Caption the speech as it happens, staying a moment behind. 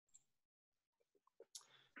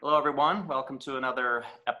Hello, everyone. Welcome to another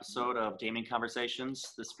episode of Damien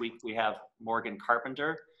Conversations. This week we have Morgan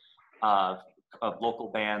Carpenter of local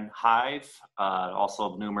band Hive,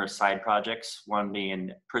 also numerous side projects, one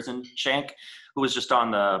being Prison Shank, who was just on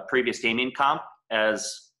the previous Damien comp. And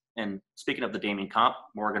speaking of the Damien comp,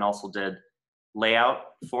 Morgan also did layout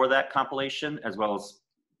for that compilation, as well as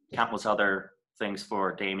countless other things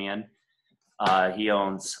for Damien. He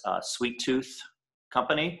owns Sweet Tooth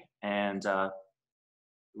Company, and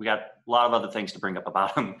we got a lot of other things to bring up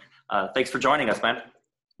about him. Thanks for joining us, man.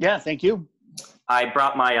 Yeah, thank you. I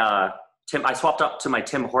brought my I swapped up to my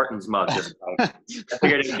Tim Hortons mug this time. I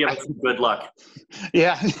figured it'd give us some good luck.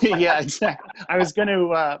 Yeah, yeah, exactly. I was going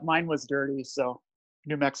to, mine was dirty, so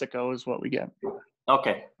New Mexico is what we get.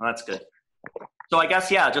 Okay, well, that's good. So I guess,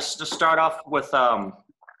 yeah, just to start off with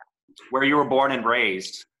where you were born and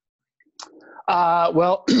raised.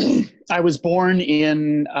 Well, I was born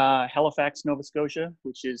in Halifax, Nova Scotia,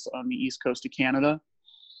 which is on the east coast of Canada.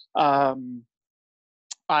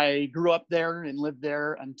 I grew up there and lived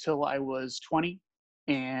there until I was 20.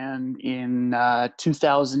 And in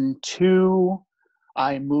 2002,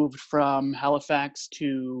 I moved from Halifax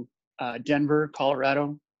to Denver,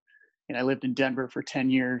 Colorado. And I lived in Denver for 10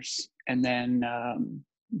 years. And then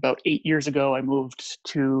about 8 years ago, I moved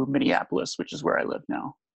to Minneapolis, which is where I live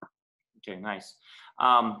now. Okay, nice.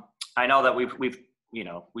 I know that we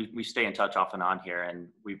stay in touch off and on here, and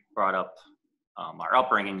we brought up our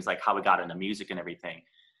upbringings, like how we got into music and everything.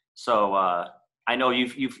 So I know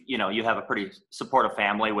you have a pretty supportive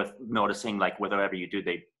family, with noticing like whatever you do,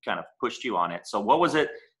 they kind of pushed you on it. So what was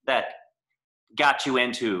it that got you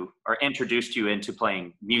into or introduced you into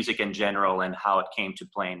playing music in general, and how it came to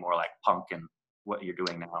playing more like punk and what you're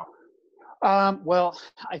doing now? Well,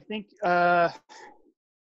 I think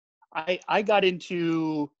I got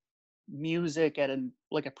into music at a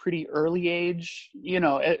pretty early age,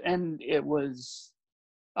 and it was,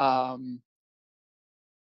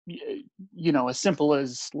 as simple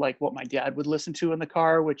as like what my dad would listen to in the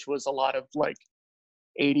car, which was a lot of like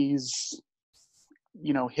 80s,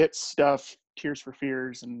 hit stuff, Tears for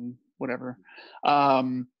Fears and whatever.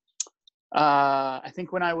 I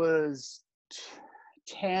think when I was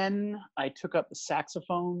 10, I took up the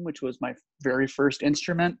saxophone, which was my very first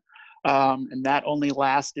instrument. And that only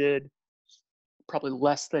lasted probably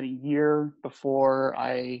less than a year before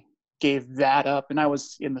I gave that up. And I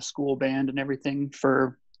was in the school band and everything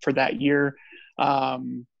for that year.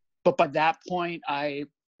 But by that point, by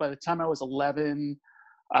the time I was 11,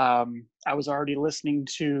 I was already listening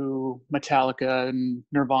to Metallica and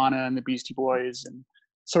Nirvana and the Beastie Boys, and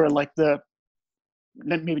sort of like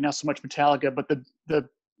maybe not so much Metallica, but the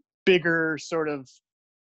bigger sort of,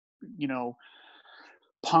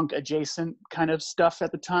 punk adjacent kind of stuff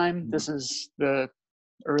at the time. This is the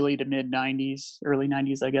early to mid 90s, early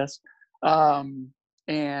 90s, I guess. So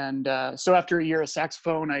after a year of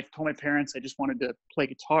saxophone, I told my parents I just wanted to play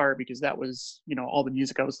guitar, because that was, all the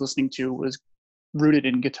music I was listening to was rooted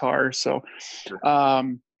in guitar. So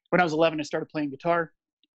when I was 11, I started playing guitar.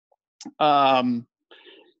 And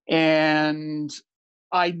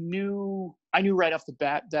I knew right off the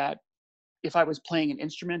bat that if I was playing an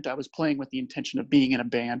instrument, I was playing with the intention of being in a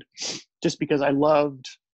band, just because I loved,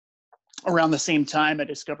 around the same time I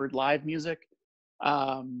discovered live music.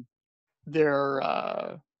 In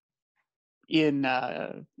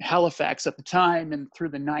Halifax at the time, and through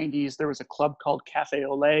the 90s, there was a club called Cafe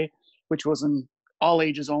Au Lait, which was an all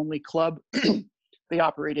ages only club. They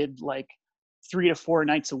operated like 3 to 4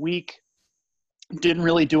 nights a week. Didn't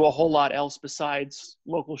really do a whole lot else besides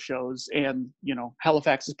local shows. And,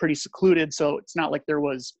 Halifax is pretty secluded, so it's not like there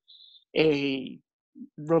was a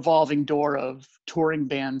revolving door of touring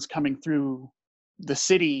bands coming through the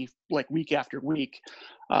city like week after week.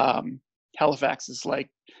 Halifax is like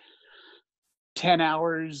 10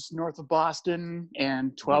 hours north of Boston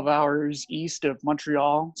and 12 hours east of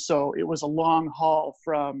Montreal. So it was a long haul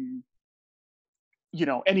from,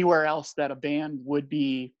 anywhere else that a band would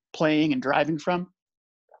be playing and driving from.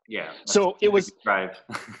 Yeah. So it was drive.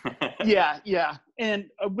 yeah. And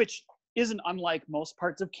which isn't unlike most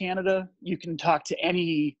parts of Canada. You can talk to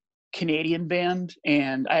any Canadian band.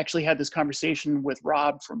 And I actually had this conversation with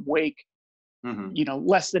Rob from Wake,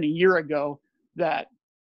 less than a year ago, that,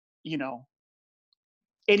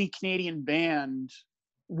 any Canadian band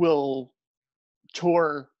will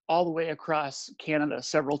tour all the way across Canada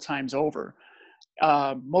several times over.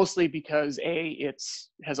 Mostly because it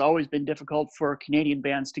has always been difficult for Canadian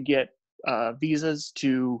bands to get visas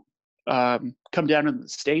to come down to the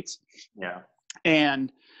States. Yeah.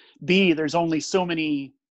 And B, there's only so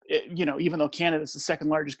many, even though Canada is the second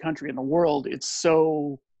largest country in the world, it's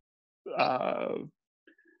so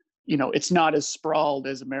it's not as sprawled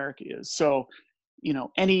as America is. So,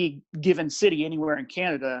 any given city anywhere in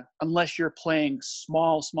Canada, unless you're playing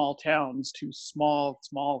small towns to small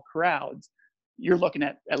crowds, you're looking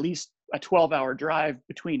at least a 12-hour drive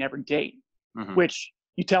between every date, which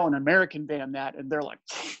you tell an American band that and they're like,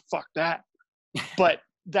 fuck that. But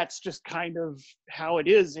that's just kind of how it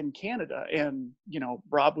is in Canada. And,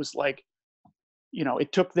 Rob was like,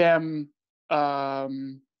 it took them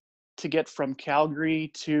to get from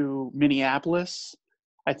Calgary to Minneapolis.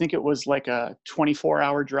 I think it was like a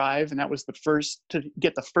 24-hour drive, and that was to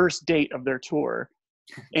get the first date of their tour.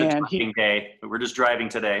 And we're just driving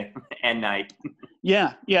today and night.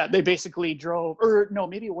 Yeah. They basically drove, or no,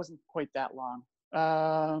 maybe it wasn't quite that long.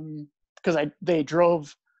 Because they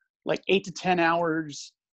drove like 8 to 10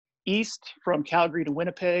 hours east from Calgary to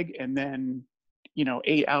Winnipeg, and then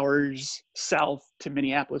 8 hours south to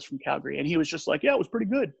Minneapolis from Calgary. And he was just like, yeah, it was pretty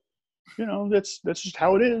good. That's just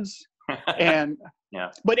how it is. And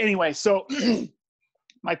but anyway, so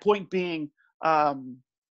my point being,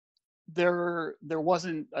 there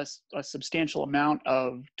wasn't a substantial amount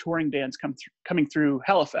of touring bands coming through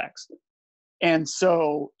Halifax. And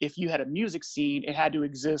so if you had a music scene, it had to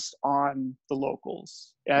exist on the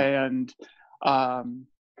locals. And,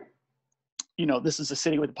 this is a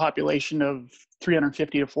city with a population of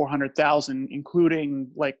 350 to 400,000, including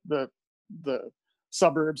like the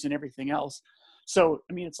suburbs and everything else. So,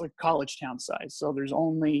 it's like college town size. So there's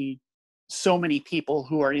only so many people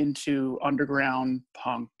who are into underground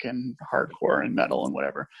punk and hardcore and metal and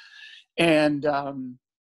whatever. And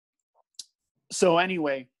so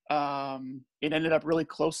anyway, it ended up really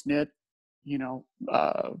close knit. You'd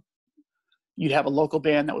have a local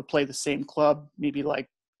band that would play the same club maybe like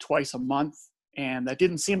twice a month. And that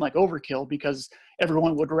didn't seem like overkill because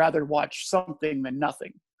everyone would rather watch something than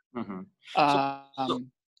nothing.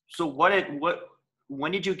 So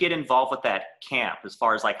when did you get involved with that camp as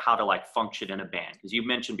far as like how to like function in a band? Because you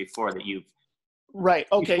mentioned before that you were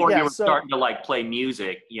starting to like play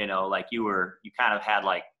music, like you kind of had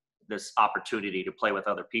like this opportunity to play with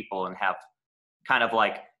other people and have kind of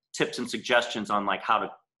like tips and suggestions on like how to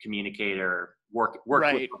communicate or work with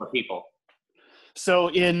other people. So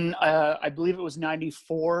in, I believe it was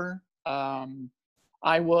 94,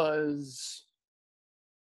 I was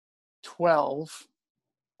 12.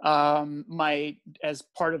 As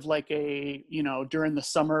part of like during the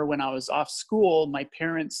summer when I was off school, my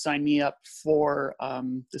parents signed me up for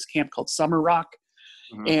this camp called Summer Rock.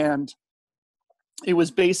 And it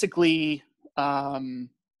was basically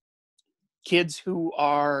kids who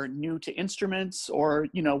are new to instruments or,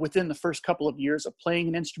 within the first couple of years of playing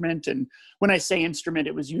an instrument. And when I say instrument,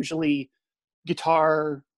 it was usually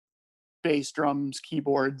guitar, bass, drums,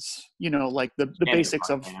 keyboards, like the basics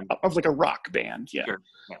of like a rock band. Yeah. Sure.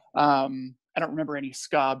 Yeah. I don't remember any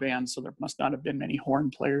ska bands, so there must not have been many horn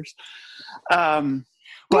players. So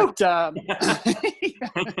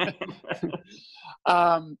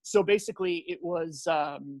basically it was,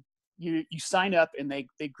 you sign up and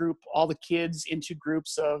they group all the kids into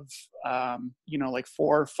groups of, like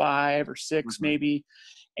 4 or 5 or 6 maybe.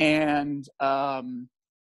 And,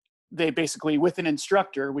 they basically, with an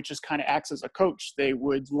instructor, which just kind of acts as a coach, they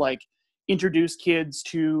would like introduce kids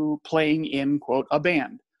to playing in quote a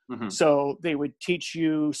band. So they would teach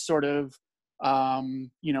you sort of,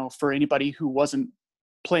 for anybody who wasn't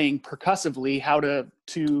playing percussively, how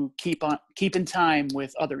to keep in time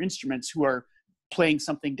with other instruments who are playing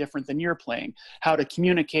something different than you're playing, how to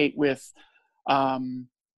communicate with,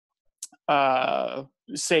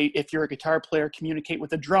 say if you're a guitar player, communicate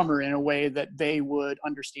with a drummer in a way that they would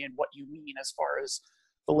understand what you mean as far as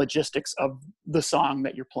the logistics of the song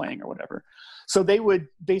that you're playing or whatever. So they would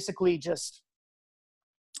basically just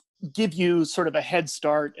give you sort of a head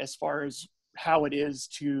start as far as how it is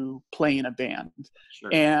to play in a band. Sure.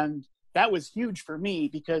 And that was huge for me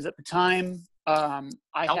because at the time, I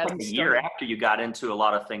had a year after you got into a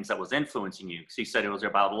lot of things that was influencing you. So you said it was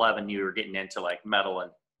about 11, you were getting into like metal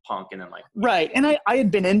and punk and then like. Right. And I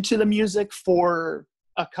had been into the music for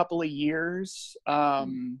a couple of years.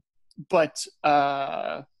 But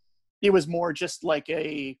it was more just like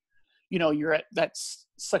you're at that's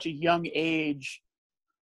such a young age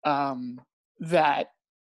that,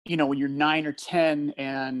 when you're 9 or 10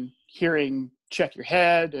 and hearing Check Your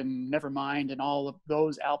Head and Nevermind and all of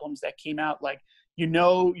those albums that came out, like,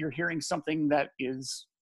 you're hearing something that is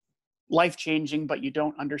life-changing, but you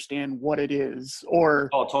don't understand what it is or.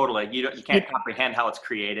 Oh, totally. You can't comprehend how it's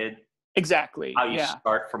created. Exactly. How you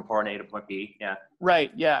start from point A to point B. Yeah.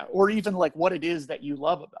 Right. Yeah. Or even like what it is that you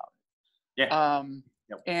love about it. Yeah.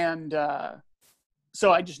 And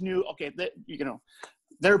so I just knew, okay, that,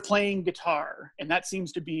 they're playing guitar, and that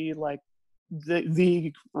seems to be like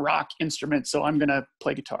the rock instrument, so I'm gonna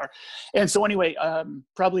play guitar. And so anyway,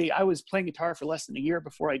 probably I was playing guitar for less than a year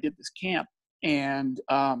before I did this camp, and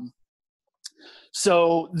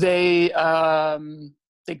so they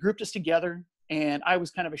grouped us together, and I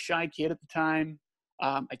was kind of a shy kid at the time.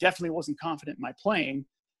 I definitely wasn't confident in my playing,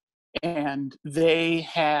 and they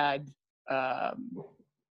had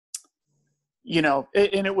you know,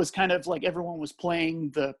 and it was kind of like everyone was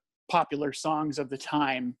playing the popular songs of the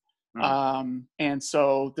time. And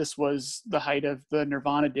so this was the height of the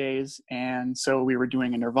Nirvana days, and so we were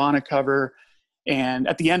doing a Nirvana cover, and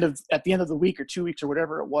at the end of the week or 2 weeks or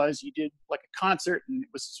whatever it was, you did like a concert, and it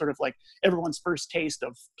was sort of like everyone's first taste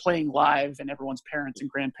of playing live, and everyone's parents and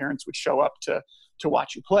grandparents would show up to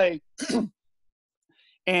watch you play.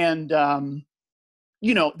 And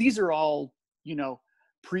you know, these are all, you know,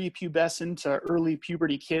 prepubescent to early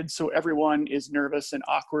puberty kids, so everyone is nervous and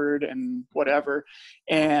awkward and whatever.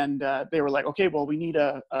 And they were like, okay, well, we need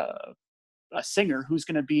a singer who's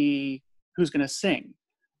going to sing.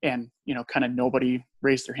 And, you know, kind of nobody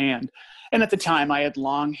raised their hand. And at the time I had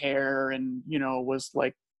long hair and, you know, was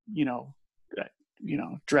like, you know,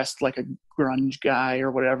 dressed like a grunge guy or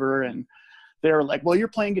whatever. And they were like, well, you're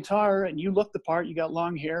playing guitar and you look the part, you got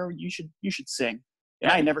long hair, you should sing.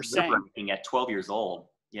 And I never sang. At 12 years old,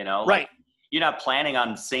 you know, right? Like, you're not planning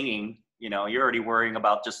on singing. You know, you're already worrying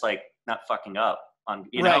about just like not fucking up on,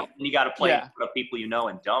 you know. And you got to play for people you know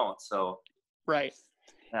and don't. So right,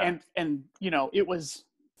 yeah. And you know, it was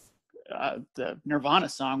the Nirvana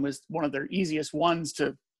song was one of their easiest ones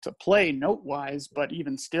to play note wise, but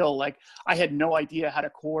even still, like I had no idea how to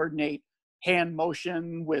coordinate hand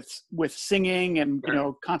motion with singing and you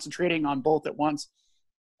know, concentrating on both at once.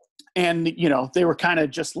 And, you know, they were kind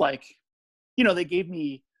of just like, you know, they gave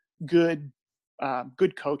me good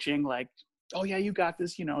coaching, like, oh yeah, you got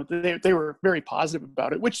this, you know. They were very positive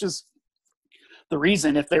about it, which is the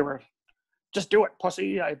reason if they were just do it,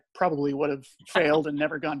 pussy, I probably would have failed and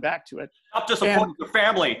never gone back to it. Stop disappointing your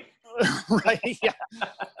family. Right, yeah.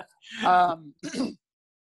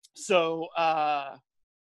 So I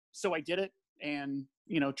did it, and,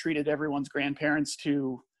 you know, treated everyone's grandparents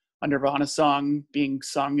to a Nirvana song being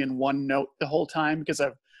sung in one note the whole time, because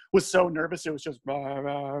I was so nervous. It was just rah,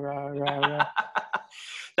 rah, rah, rah, rah.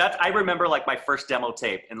 I remember like my first demo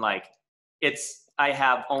tape, and like I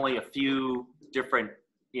have only a few different,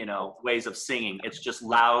 you know, ways of singing. It's just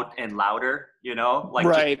loud and louder, you know, like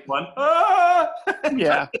just one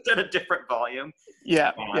yeah at a different volume.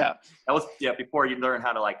 Yeah. That was before you learn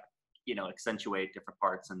how to, like, you know, accentuate different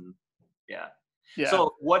parts. And yeah.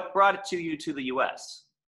 So what brought it to you to the US?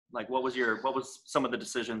 Like, what was some of the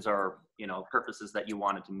decisions or, you know, purposes that you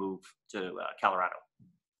wanted to move to Colorado?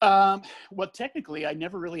 Well, technically, I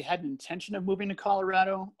never really had an intention of moving to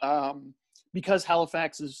Colorado, because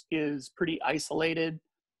Halifax is pretty isolated.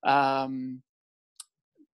 It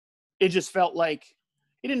just felt like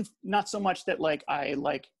not so much that like I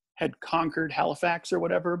like had conquered Halifax or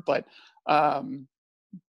whatever, but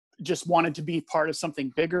just wanted to be part of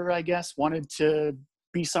something bigger, I guess. Wanted to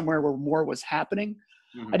be somewhere where more was happening.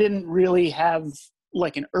 I didn't really have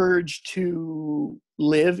like an urge to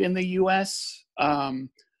live in the US.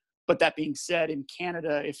 But that being said, in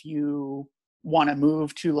Canada, if you want to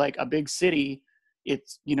move to like a big city,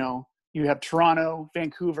 it's, you know, you have Toronto,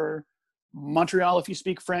 Vancouver, Montreal if you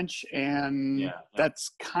speak French, and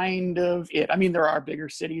that's kind of it. I mean, there are bigger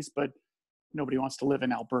cities, but nobody wants to live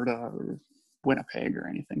in Alberta or Winnipeg or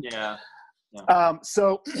anything.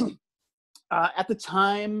 So at the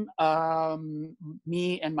time,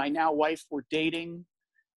 me and my now wife were dating,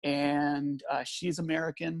 and she's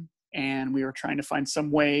American, and we were trying to find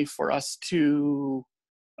some way for us to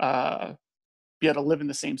be able to live in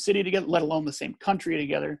the same city together, let alone the same country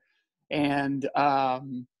together. And I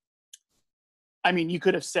mean, you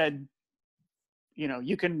could have said, you know,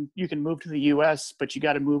 you can move to the US, but you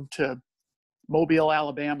got to move to Mobile,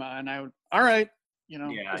 Alabama. And I would, all right, you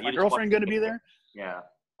know, is my girlfriend going to be there? Yeah.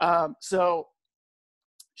 So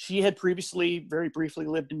she had previously, very briefly,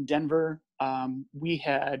 lived in Denver. We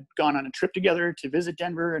had gone on a trip together to visit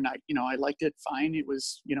Denver, and I liked it fine. It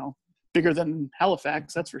was, you know, bigger than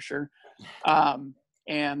Halifax, that's for sure.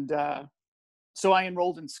 So I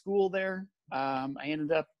enrolled in school there. I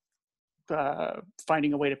ended up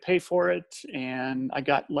finding a way to pay for it, and I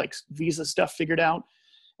got like visa stuff figured out.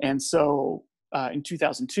 And so in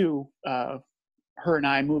 2002, her and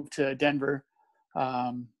I moved to Denver.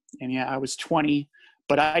 And I was 20,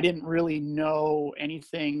 but I didn't really know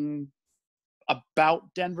anything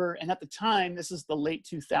about Denver. And at the time, this is the late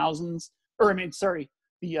 2000s,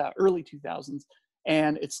 the early 2000s.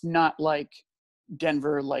 And it's not like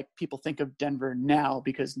Denver like people think of Denver now,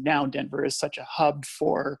 because now Denver is such a hub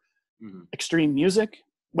for extreme music,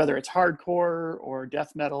 whether it's hardcore or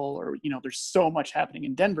death metal, or, you know, there's so much happening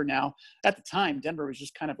in Denver now. At the time, Denver was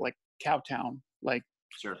just kind of like Cowtown. Like,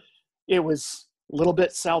 Sure. It was a little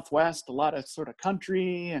bit Southwest, a lot of sort of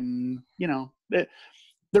country, and, you know,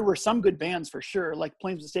 there were some good bands for sure. Like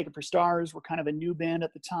Planes Mistaken for Stars were kind of a new band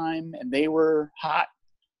at the time, and they were hot.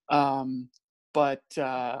 And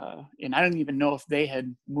I don't even know if they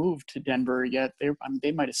had moved to Denver yet.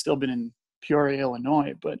 They might have still been in Peoria,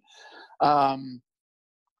 Illinois, but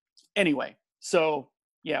anyway, so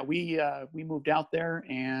yeah, we moved out there,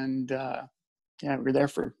 and we were there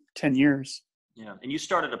for 10 years. Yeah. And you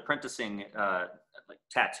started apprenticing, like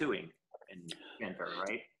tattooing in Denver,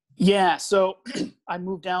 right? Yeah. So I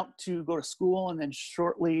moved out to go to school, and then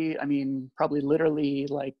shortly, I mean, probably literally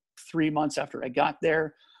like 3 months after I got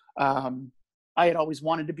there, I had always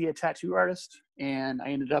wanted to be a tattoo artist, and I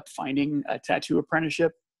ended up finding a tattoo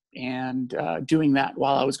apprenticeship and doing that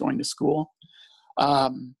while I was going to school.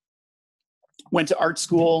 Went to art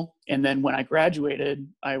school, and then when I graduated,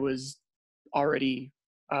 I was already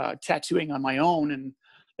tattooing on my own, and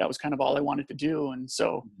that was kind of all I wanted to do. And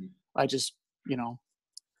so I just, you know,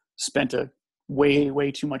 spent a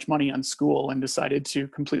way too much money on school and decided to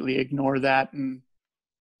completely ignore that and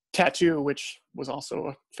tattoo, which was also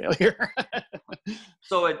a failure.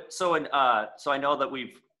 So I know that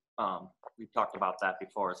we've talked about that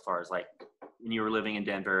before, as far as like when you were living in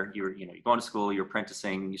Denver, you're going to school, you're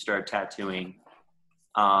apprenticing, you started tattooing.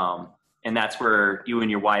 And that's where you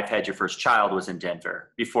and your wife had your first child, was in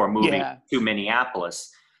Denver, before moving to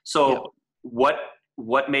Minneapolis. So what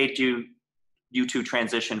made you two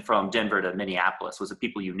transition from Denver to Minneapolis? Was it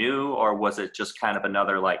people you knew, or was it just kind of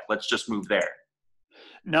another, like, let's just move there?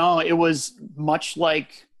 No, it was much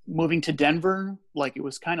like moving to Denver. Like, it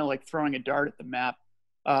was kind of like throwing a dart at the map.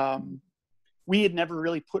 We had never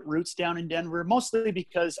really put roots down in Denver, mostly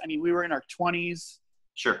because, I mean, we were in our 20s.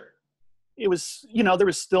 Sure. It was, you know, there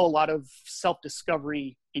was still a lot of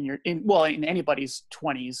self-discovery in anybody's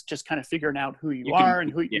 20s, just kind of figuring out who you are and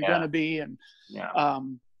who you're going to be. And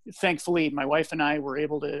thankfully, my wife and I were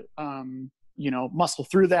able to, muscle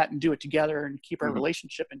through that and do it together and keep our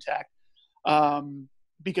relationship intact.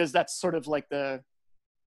 Because that's sort of like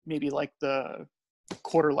maybe the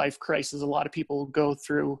quarter life crisis a lot of people go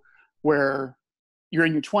through, where you're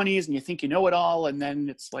in your 20s and you think you know it all, and then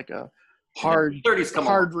it's like a hard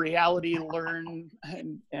reality to learn.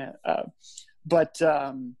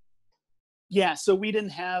 So we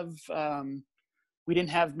didn't have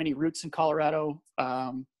many roots in Colorado.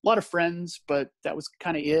 A lot of friends, but that was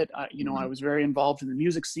kind of it. I was very involved in the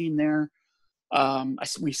music scene there.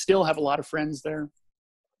 We still have a lot of friends there,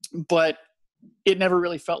 but it never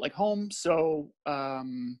really felt like home. So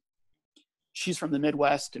she's from the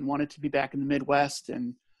Midwest and wanted to be back in the Midwest.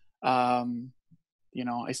 And, I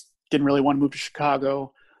didn't really want to move to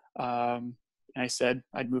Chicago. And I said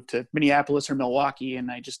I'd move to Minneapolis or Milwaukee, and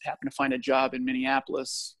I just happened to find a job in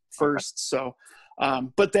Minneapolis first. Okay.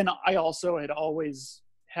 So, but then I also had always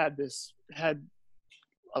had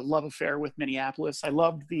a love affair with Minneapolis. I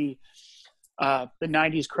loved the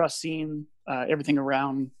 90s crust scene, everything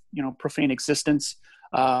around, Profane Existence.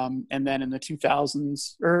 And then in the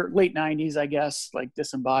 2000s or late 90s, I guess, like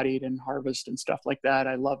Disembodied and Harvest and stuff like that.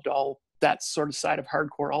 I loved all that sort of side of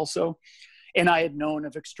hardcore also. And I had known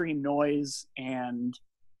of Extreme Noise and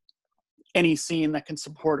any scene that can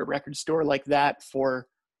support a record store like that for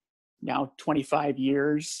now 25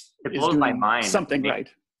 years. It blows my mind. Something right.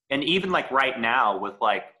 And even like right now with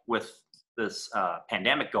this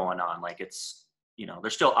pandemic going on, like it's,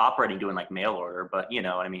 they're still operating, doing like mail order, but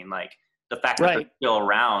I mean, like the fact that they're still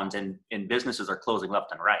around and businesses are closing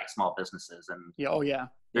left and right, small businesses, and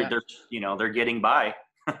they're getting by.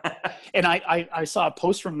 And I saw a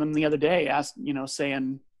post from them the other day,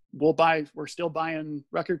 saying we're still buying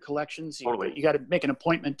record collections. Totally. You got to make an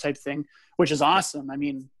appointment type thing, which is awesome. I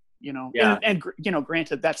mean, and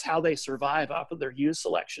granted, that's how they survive off of their used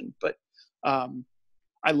selection. But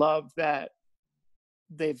I love that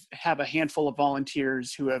they have a handful of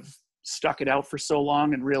volunteers who have stuck it out for so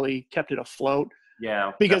long and really kept it afloat.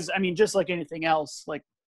 Yeah. Because I mean, just like anything else, like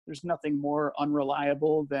there's nothing more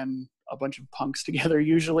unreliable than a bunch of punks together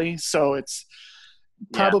usually. So it's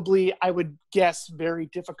probably, I would guess, very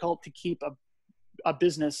difficult to keep a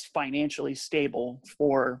business financially stable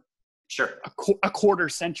for a quarter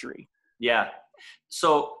century. Yeah.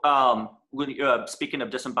 So speaking of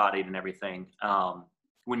Disembodied and everything,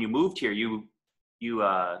 when you moved here, you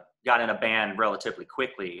got in a band relatively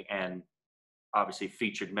quickly and obviously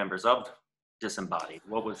featured members of Disembodied.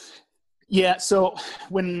 What was... Yeah, so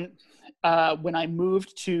when when I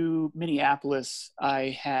moved to Minneapolis,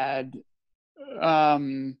 I had,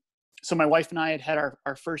 so my wife and I had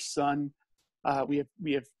our first son. We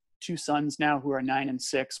have two sons now who are 9 and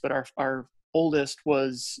 6, but our oldest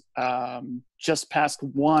was just past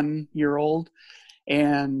 1 year old.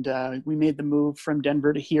 And we made the move from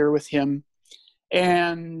Denver to here with him.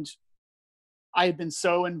 And I had been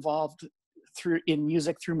so involved in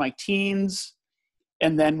music through my teens.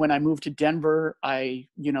 And then when I moved to Denver,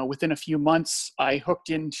 within a few months, I hooked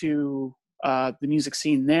into the music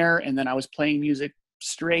scene there. And then I was playing music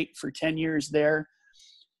straight for 10 years there.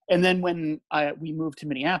 And then when we moved to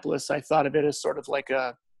Minneapolis, I thought of it as sort of like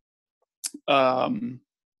a,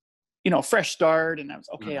 fresh start. And I was,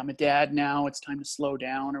 okay, I'm a dad now. It's time to slow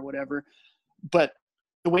down or whatever. But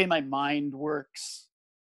the way my mind works,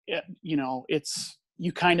 I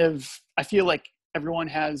feel like everyone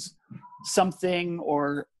has something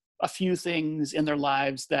or a few things in their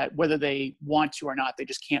lives that whether they want to or not, they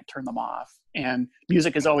just can't turn them off. And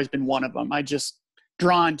music has always been one of them. I just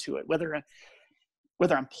drawn to it, whether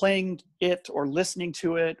I'm playing it or listening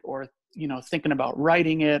to it or, thinking about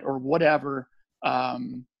writing it or whatever,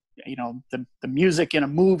 the music in a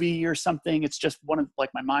movie or something, it's just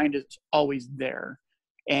my mind is always there.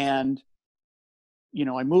 And,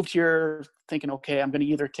 I moved here thinking, okay, I'm going to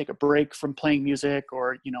either take a break from playing music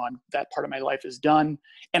or, that part of my life is done.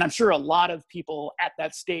 And I'm sure a lot of people at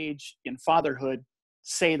that stage in fatherhood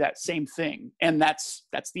say that same thing. And that's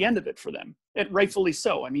the end of it for them. And rightfully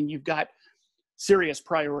so. I mean, you've got serious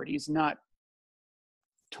priorities, not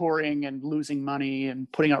touring and losing money and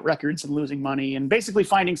putting out records and losing money and basically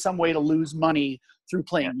finding some way to lose money through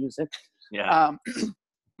playing music. Yeah.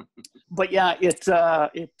 But yeah,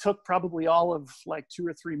 it took probably all of like 2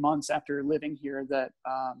 or 3 months after living here that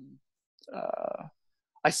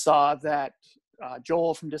I saw that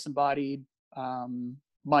Joel from Disembodied,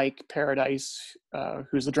 Mike Paradise,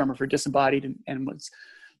 who's the drummer for Disembodied and was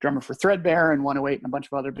drummer for Threadbare and 108 and a bunch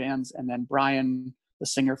of other bands, and then Brian, the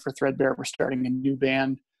singer for Threadbare, were starting a new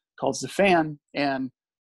band called Xaphan. And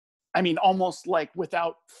I mean, almost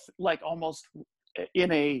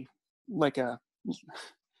in a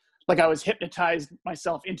I was hypnotized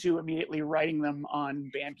myself into immediately writing them on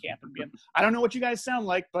Bandcamp and being, I don't know what you guys sound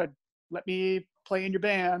like, but let me play in your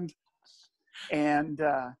band. And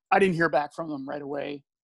I didn't hear back from them right away.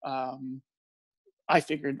 I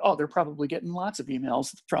figured, they're probably getting lots of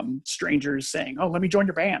emails from strangers saying, let me join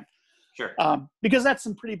your band. Sure. Because that's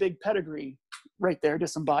some pretty big pedigree right there,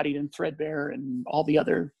 Disembodied and Threadbare and all the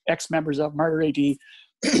other ex-members of Martyr AD.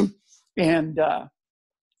 And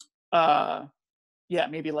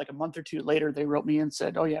maybe like a month or two later, they wrote me and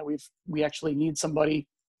said, we actually need somebody.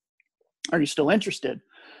 Are you still interested?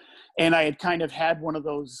 And I had kind of had one of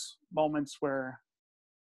those moments where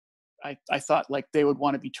I thought like they would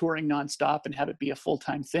want to be touring nonstop and have it be a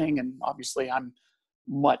full-time thing. And obviously I'm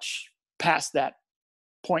much past that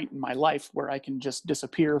point in my life where I can just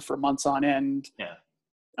disappear for months on end. Yeah.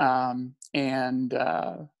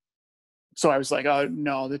 So I was like, oh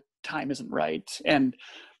no, the time isn't right. And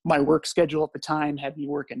my work schedule at the time had me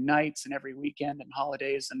working nights and every weekend and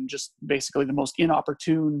holidays and just basically the most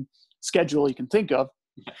inopportune schedule you can think of.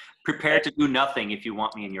 Prepare to do nothing if you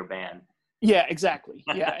want me in your band. Yeah, exactly.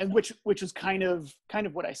 Yeah. And which is kind of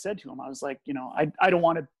what I said to him. I was like, I don't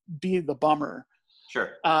want to be the bummer.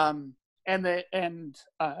 Sure. And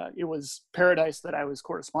it was Paradise that I was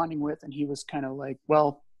corresponding with. And he was kind of like,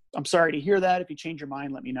 well, I'm sorry to hear that. If you change your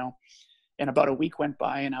mind, let me know. And about a week went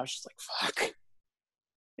by and I was just like, fuck.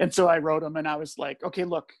 And so I wrote him and I was like, okay,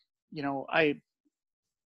 look, I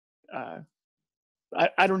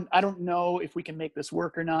don't know if we can make this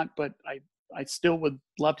work or not, but I still would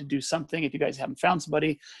love to do something if you guys haven't found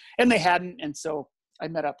somebody. And they hadn't. And so I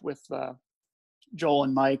met up with Joel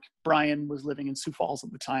and Mike. Brian was living in Sioux Falls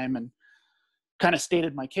at the time and kind of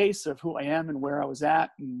stated my case of who I am and where I was at.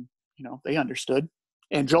 And, they understood.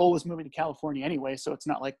 And Joel was moving to California anyway, so it's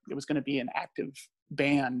not like it was going to be an active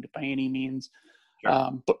band by any means.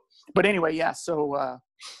 Sure. But anyway, yeah, so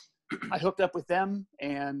I hooked up with them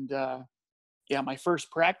and my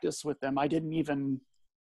first practice with them, I didn't even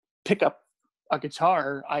pick up a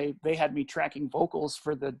guitar. They had me tracking vocals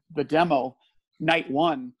for the demo night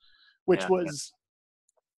one, which was,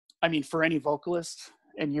 I mean, for any vocalist,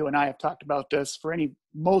 and you and I have talked about this, for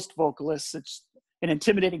most vocalists, it's an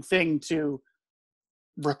intimidating thing to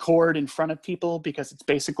record in front of people because it's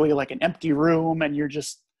basically like an empty room and you're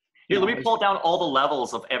just, Here, let me pull down all the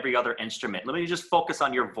levels of every other instrument. Let me just focus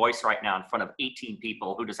on your voice right now in front of 18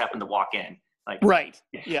 people who just happen to walk in. Like, right.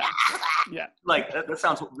 Yeah. Yeah. Like that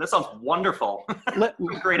sounds wonderful.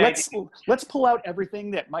 Great let's pull out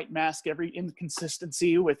everything that might mask every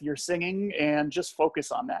inconsistency with your singing and just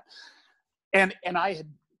focus on that. And I had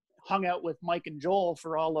hung out with Mike and Joel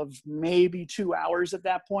for all of maybe 2 hours at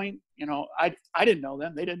that point. You know, I didn't know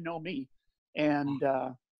them, they didn't know me. And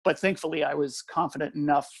but thankfully I was confident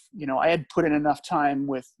enough, you know, I had put in enough time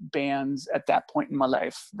with bands at that point in my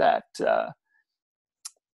life that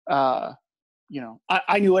you know,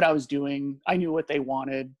 I knew what I was doing. I knew what they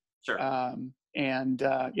wanted. Sure.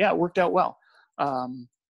 Yeah, it worked out well. And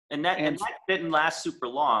that didn't last super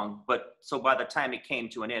long, but so by the time it came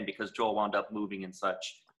to an end, because Joel wound up moving and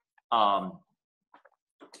such,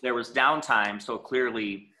 there was downtime. So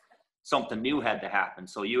clearly something new had to happen.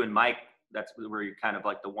 So you and Mike, that's where you're kind of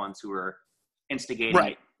like the ones who were instigating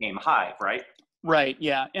right. It became Hive, right? Right.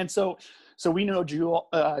 Yeah. And so we knew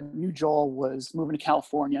Joel was moving to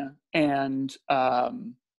California, and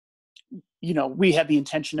you know, we had the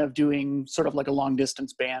intention of doing sort of like a long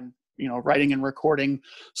distance band, you know, writing and recording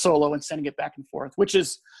solo and sending it back and forth,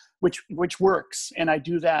 which works. And I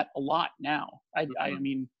do that a lot now. I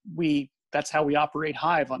mean, that's how we operate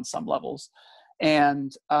Hive on some levels.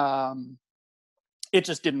 And it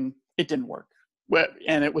just didn't work.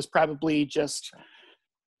 And it was probably just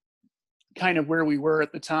kind of where we were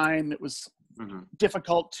at the time. It was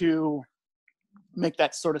difficult to make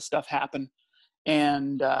that sort of stuff happen.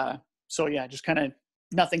 And so, yeah, just kind of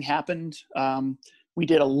nothing happened. We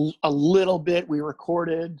did a little bit. We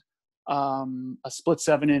recorded a split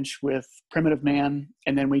 7-inch with Primitive Man,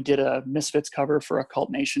 and then we did a Misfits cover for a Cult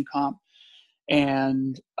Nation comp.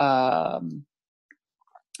 And but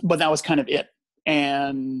that was kind of it.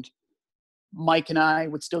 And Mike and I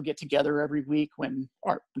would still get together every week when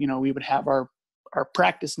we would have our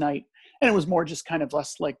practice night, and it was more just kind of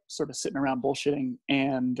us like sort of sitting around bullshitting.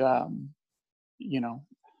 And you know,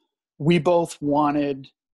 we both wanted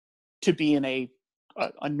to be in a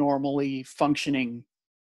normally functioning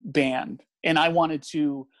band, and I wanted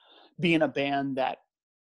to be in a band that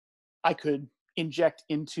I could inject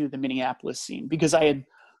into the Minneapolis scene, because I had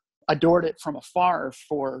adored it from afar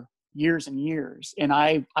for years and years. And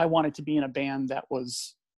I wanted to be in a band that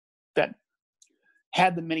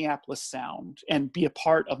had the Minneapolis sound and be a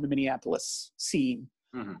part of the Minneapolis scene.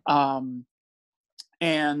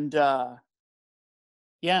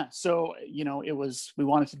 Yeah, so, you know, we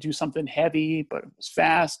wanted to do something heavy, but it was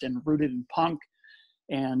fast and rooted in punk.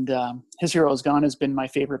 And His Hero Is Gone has been my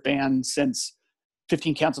favorite band since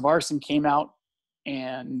 15 Counts of Arson came out.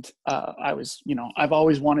 And I've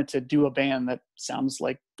always wanted to do a band that sounds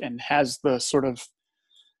like and has the sort of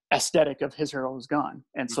aesthetic of His Hero Is Gone.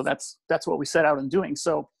 And so that's what we set out on doing.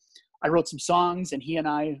 So I wrote some songs, and he and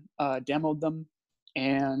I demoed them.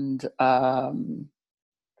 And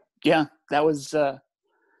yeah, that was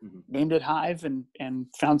named it Hive, and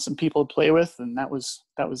found some people to play with. And that was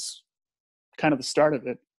kind of the start of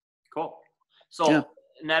it. Cool. So, yeah.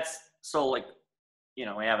 And that's so like, you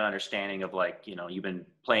know, we have an understanding of like, you know, you've been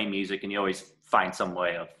playing music and you always find some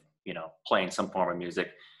way of, you know, playing some form of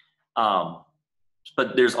music.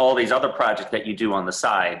 But there's all these other projects that you do on the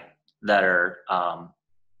side that are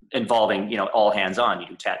involving, you know, all hands on. You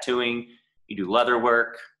do tattooing, you do leather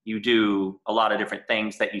work, you do a lot of different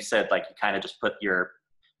things that you said, like you kind of just put your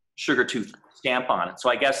sugar tooth stamp on it. So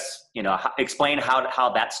I guess, you know, explain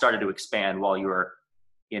how that started to expand while you were,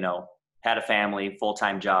 you know, had a family,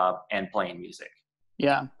 full-time job, and playing music.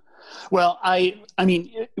 Yeah. Well, I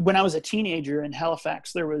mean, when I was a teenager in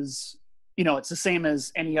Halifax, there was, you know, it's the same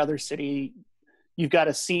as any other city. You've got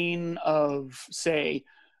a scene of, say,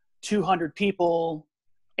 200 people,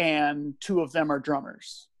 and 2 of them are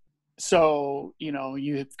drummers. So, you know,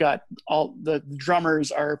 you've got all the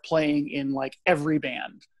drummers are playing in like every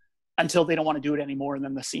band until they don't want to do it anymore, and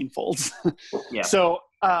then the scene folds. Yeah. So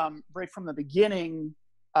right from the beginning,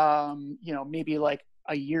 you know, maybe like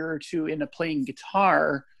a year or 2 into playing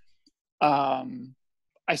guitar,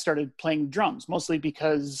 I started playing drums, mostly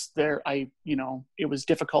because it was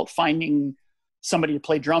difficult finding somebody to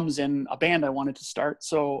play drums in a band I wanted to start.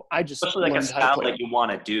 So I just especially like a style that you want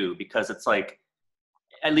to do, because it's like,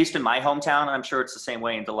 at least in my hometown, and I'm sure it's the same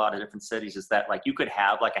way in a lot of different cities, is that like you could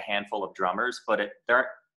have like a handful of drummers, but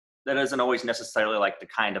that isn't always necessarily like the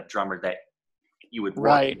kind of drummer that you would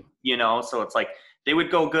right want, you know? So it's like, they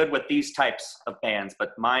would go good with these types of bands,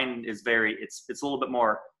 but mine is it's a little bit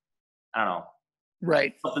more, I don't know.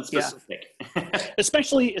 Right. Something specific. Yeah.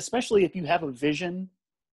 especially if you have a vision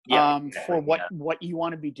for what you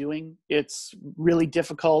want to be doing. It's really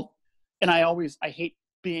difficult. And I hate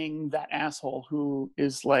being that asshole who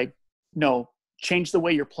is like, no, change the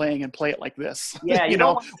way you're playing and play it like this. Yeah, you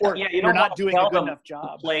know, or you you're don't not want to doing tell a good them enough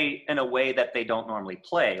job. to play in a way that they don't normally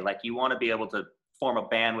play. Like you want to be able to form a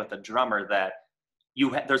band with a drummer that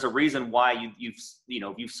there's a reason why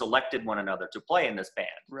you've selected one another to play in this band,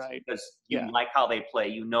 right? Because you like how they play.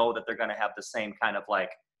 You know that they're going to have the same kind of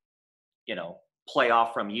like, play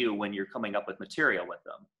off from you when you're coming up with material with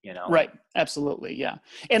them. Right. Absolutely. Yeah.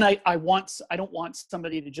 And I don't want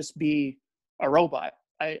somebody to just be a robot.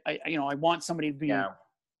 I want somebody to be. Yeah.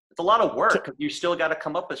 It's a lot of work. You still got to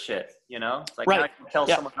come up with shit. It's like now I can tell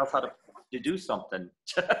someone else how to do something.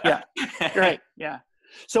 Yeah. Right. Yeah.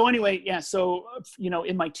 So anyway, so,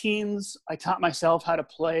 in my teens, I taught myself how to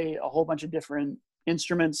play a whole bunch of different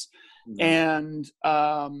instruments. Mm-hmm. And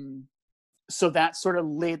so that sort of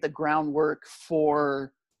laid the groundwork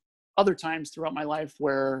for other times throughout my life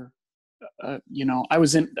where, I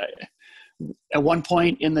was at one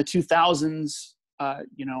point in the 2000s, I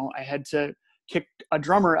had to kick a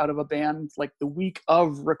drummer out of a band like the week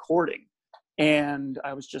of recording. And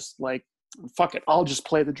I was just like, fuck it, I'll just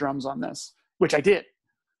play the drums on this, which I did.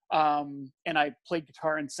 And I played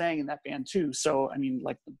guitar and sang in that band too. So, I mean,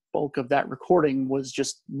 like the bulk of that recording was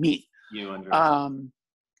just me. You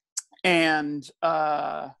and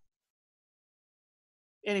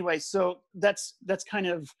anyway, so that's kind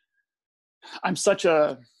of, I'm such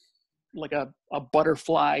a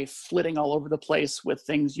butterfly flitting all over the place with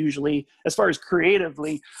things. Usually, as far as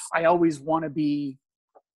creatively, I always want to be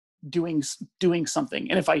doing something.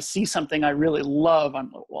 And if I see something I really love,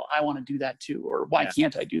 I'm like, well, I want to do that too, or why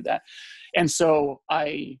can't I do that? And so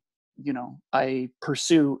I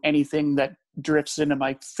pursue anything that drifts into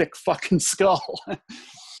my thick fucking skull.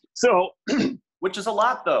 So, which is a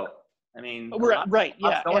lot though. I mean, right.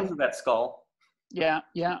 Yeah. Going through that skull. Yeah.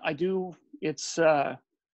 I do. It's,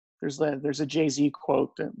 there's a Jay-Z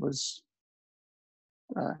quote that was,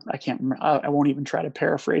 I can't remember. I won't even try to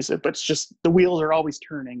paraphrase it, but it's just the wheels are always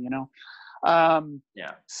turning,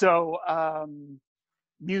 So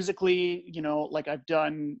musically, like I've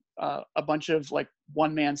done a bunch of like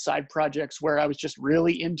one-man side projects where I was just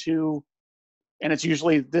really into, and it's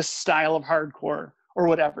usually this style of hardcore or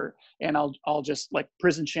whatever. And I'll just like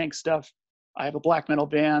Prison Shank stuff. I have a black metal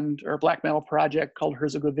band or a black metal project called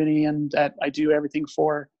Herzegovinian that I do everything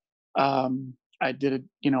for. I did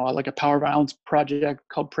like a power violence project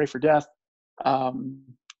called Pray for Death, like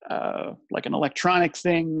an electronic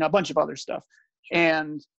thing, a bunch of other stuff.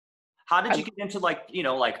 And how did you get into like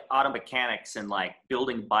auto mechanics and like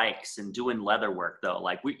building bikes and doing leather work though?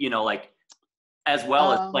 Like as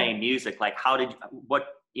well as playing music, like when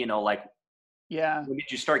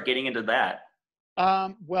did you start getting into that?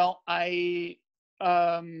 Well, I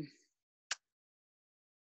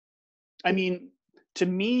mean, to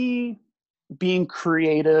me, being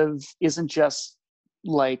creative isn't just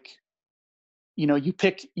like, you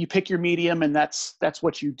pick your medium and that's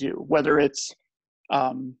what you do, whether it's,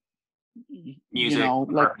 music,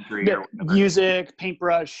 like music,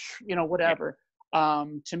 paintbrush, whatever.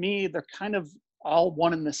 To me, they're kind of all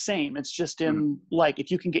one and the same. It's just in like, if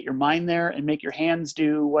you can get your mind there and make your hands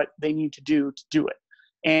do what they need to do it.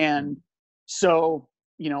 And so,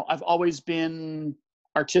 I've always been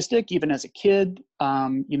artistic, even as a kid.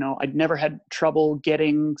 I'd never had trouble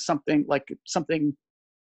getting something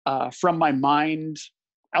from my mind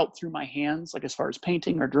out through my hands, like as far as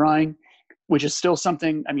painting or drawing, which is still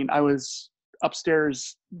something. I mean, I was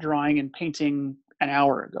upstairs drawing and painting an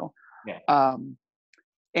hour ago. Yeah.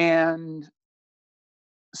 And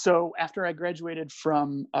so after I graduated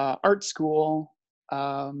from art school,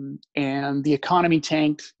 and the economy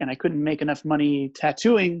tanked and I couldn't make enough money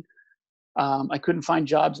tattooing, I couldn't find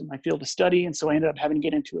jobs in my field of study. And so I ended up having to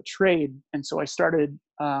get into a trade. And so I started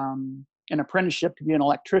an apprenticeship to be an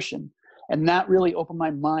electrician. And that really opened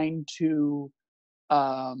my mind to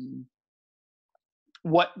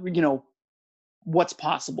what's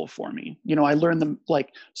possible for me. I learned them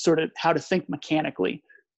like sort of how to think mechanically.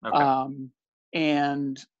 Okay.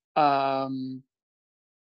 And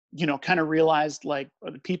kind of realized like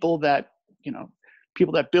the people that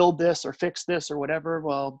build this or fix this or whatever,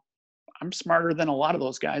 well, I'm smarter than a lot of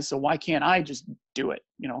those guys. So why can't I just do it?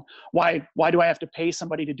 Why do I have to pay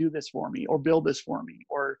somebody to do this for me or build this for me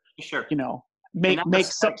or, sure. make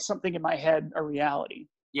something in my head a reality.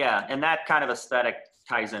 Yeah. And that kind of aesthetic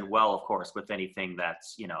ties in well, of course, with anything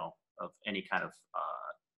that's, of any kind of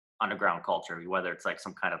underground culture, whether it's like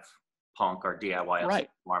some kind of punk or DIY right.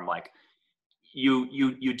 form, like you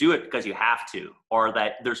do it because you have to, or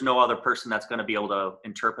that there's no other person that's going to be able to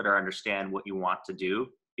interpret or understand what you want to do.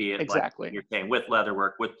 Be it exactly like you're saying with leather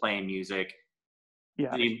work, with playing music,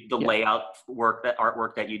 yeah, the layout work, that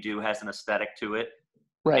artwork that you do has an aesthetic to it.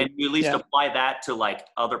 Right. And you at least Yeah. apply that to like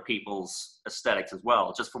other people's aesthetics as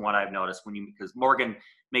well, just from what I've noticed because Morgan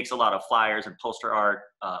makes a lot of flyers and poster art,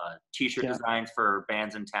 t-shirt Yeah. designs for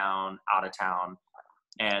bands in town, out of town.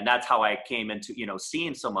 And that's how I came into,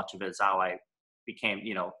 seeing so much of it is how I became,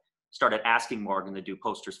 started asking Morgan to do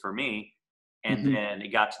posters for me. And Hmm. then it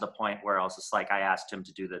got to the point where I was just like, I asked him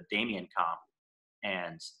to do the Damien comp.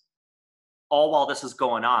 And all while this is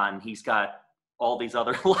going on, he's got all these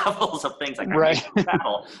other levels of things. Like I made Right. this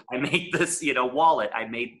saddle, I made this, wallet, I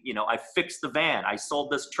made, I fixed the van, I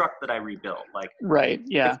sold this truck that I rebuilt. Like, Right.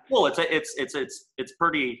 Yeah. it's cool. It's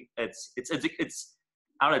pretty, I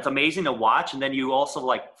don't know, it's amazing to watch. And then you also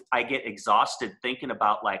like, I get exhausted thinking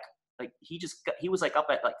about like he was like up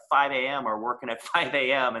at like 5 a.m. or working at 5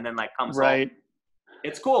 a.m. and then like comes home. Right.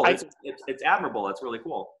 It's cool. I It's admirable. It's really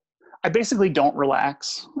cool. I basically don't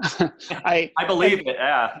relax. I believe it.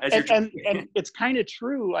 Yeah. And it's kind of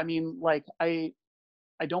true. I mean, like I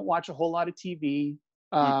don't watch a whole lot of TV.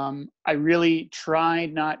 I really try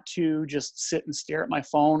not to just sit and stare at my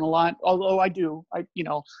phone a lot, although I do. I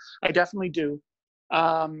definitely do.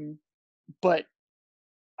 But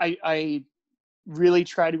I really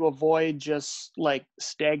try to avoid just like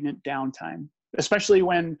stagnant downtime, especially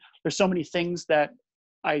when there's so many things that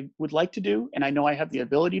I would like to do, and I know I have the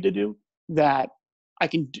ability to do that. I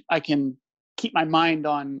can keep my mind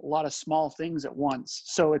on a lot of small things at once.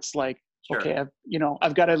 So it's like, Sure. Okay,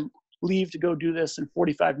 I've got to leave to go do this in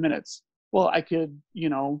 45 minutes. Well, I could,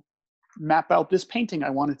 map out this painting I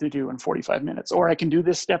wanted to do in 45 minutes, or I can do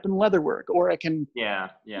this step in leatherwork, or I can,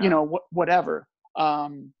 whatever. I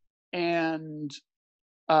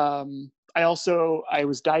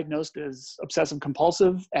was diagnosed as obsessive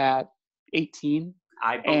compulsive at 18.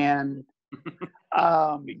 And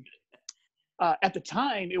at the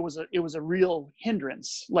time it was a real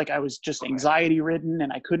hindrance. Like I was just anxiety ridden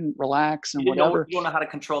and I couldn't relax and whatever. You don't know how to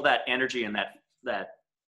control that energy and that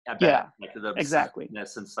yeah, like the exactly.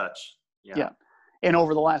 And such. Yeah. And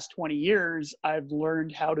over the last 20 years, I've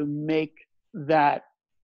learned how to make that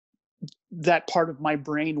part of my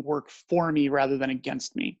brain work for me rather than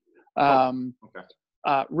against me. Rather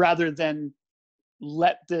than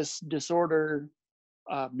let this disorder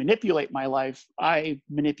manipulate my life, I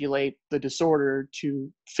manipulate the disorder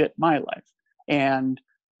to fit my life. And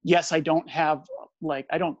yes, I don't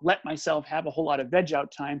let myself have a whole lot of veg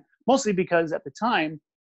out time, mostly because at the time,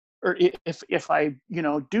 or if I,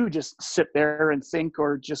 do just sit there and think,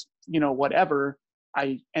 or just, whatever,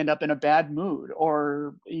 I end up in a bad mood,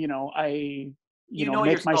 or, I,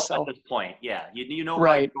 make myself at this point. Yeah. You know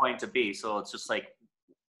right. how you're going to be. So it's just like,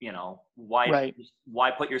 why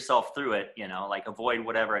put yourself through it? Like avoid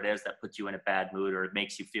whatever it is that puts you in a bad mood, or it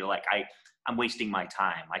makes you feel like I'm wasting my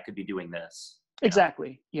time. I could be doing this.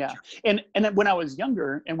 Exactly. Yeah. And then when I was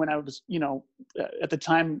younger, and when I was, at the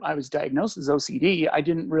time I was diagnosed as OCD, I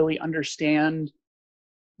didn't really understand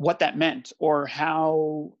what that meant, or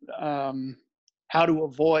how to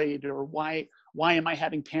avoid, or why am I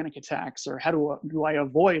having panic attacks, or how do I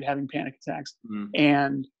avoid having panic attacks? Mm-hmm.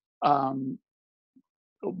 And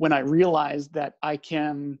when I realized that I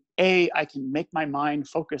can make my mind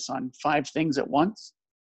focus on 5 things at once,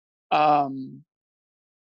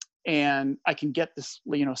 and I can get this,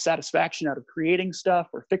 satisfaction out of creating stuff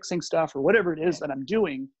or fixing stuff or whatever it is that I'm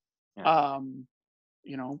doing. Yeah.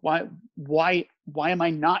 Why am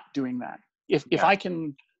I not doing that? If I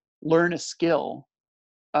can learn a skill,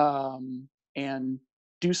 and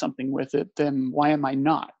do something with it, then why am I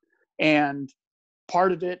not? And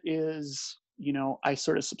part of it is, I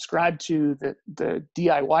sort of subscribed to the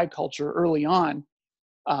DIY culture early on,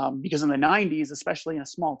 because in the 90s, especially in a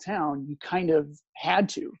small town, you kind of had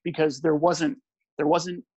to, because there wasn't the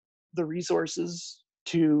resources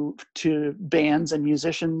to bands and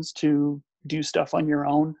musicians to do stuff on your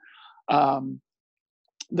own.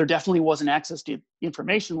 There definitely wasn't access to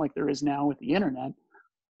information like there is now with the internet.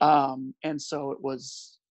 And so it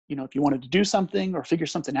was, if you wanted to do something or figure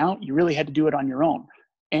something out, you really had to do it on your own.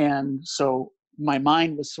 And so my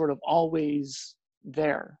mind was sort of always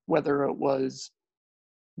there, whether it was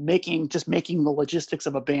making the logistics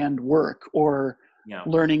of a band work, or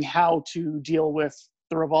learning how to deal with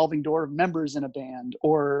the revolving door of members in a band,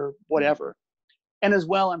 or whatever. And as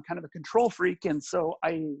well, I'm kind of a control freak. And so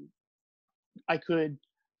I could,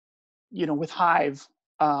 with Hive,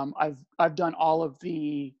 I've done all of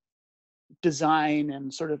the design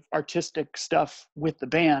and sort of artistic stuff with the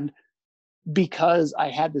band, because I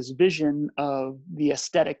had this vision of the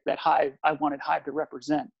aesthetic that I wanted Hive to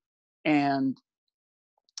represent. And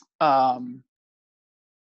I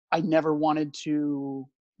never wanted to,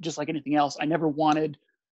 just like anything else, I never wanted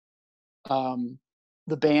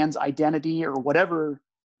the band's identity or whatever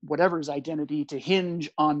whatever's identity to hinge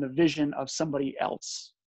on the vision of somebody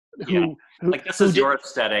else Yeah. who Like this who is did, your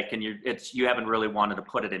aesthetic, and you haven't really wanted to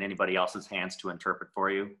put it in anybody else's hands to interpret for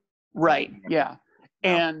you. right. Yeah. No.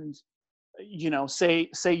 And, say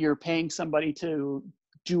you're paying somebody to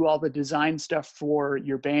do all the design stuff for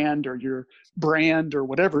your band or your brand or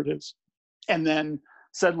whatever it is. And then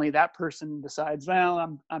suddenly that person decides,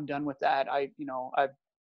 well, I'm done with that. I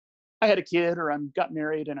had a kid, or I'm got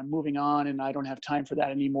married and I'm moving on and I don't have time for that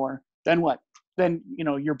anymore. Then what? Then,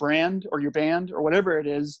 your brand or your band or whatever it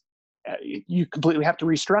is, you completely have to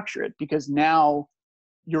restructure it, because now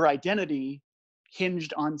your identity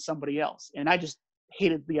hinged on somebody else. And I just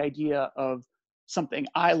hated the idea of something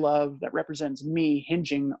I love that represents me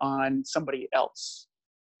hinging on somebody else.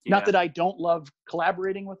 Yeah. Not that I don't love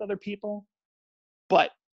collaborating with other people,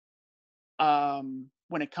 but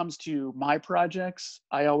when it comes to my projects,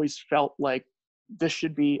 I always felt like this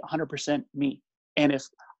should be 100% me. And if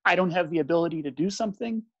I don't have the ability to do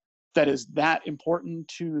something that is that important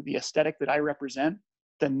to the aesthetic that I represent,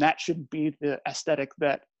 then that shouldn't be the aesthetic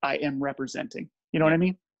that I am representing. You know what I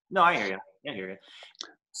mean? No, I hear you.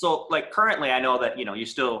 So like currently I know that, you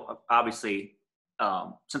still obviously,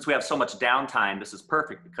 since we have so much downtime, this is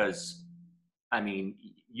perfect because, I mean,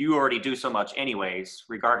 you already do so much anyways,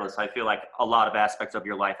 regardless. I feel like a lot of aspects of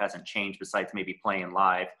your life hasn't changed besides maybe playing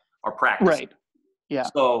live or practicing. Right. Yeah.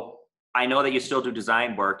 So I know that you still do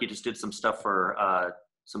design work. You just did some stuff for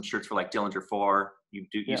some shirts for like Dillinger 4.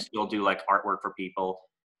 You still do like artwork for people.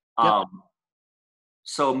 Yep.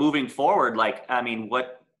 So moving forward, like, I mean, what's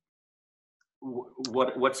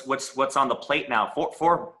on the plate now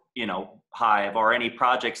for Hive, or any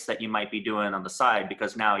projects that you might be doing on the side,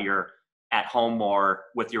 because now you're at home more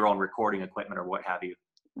with your own recording equipment or what have you.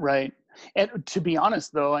 Right. And to be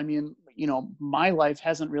honest, though, I mean, my life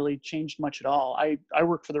hasn't really changed much at all. I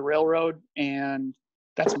work for the railroad, and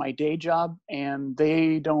that's my day job, and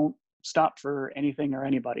they don't stop for anything or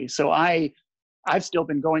anybody. So I've still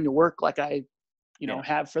been going to work like I,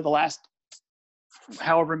 have for the last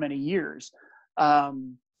however many years. My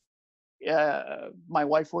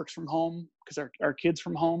wife works from home because our kids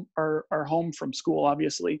are home from school,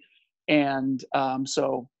 obviously. And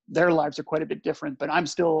so their lives are quite a bit different, but I'm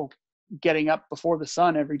still getting up before the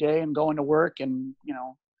sun every day and going to work, and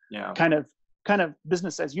kind of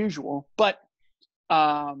business as usual. But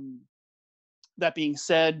that being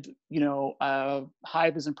said,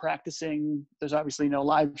 Hive isn't practicing. There's obviously no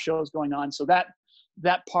live shows going on, so that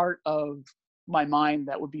part of my mind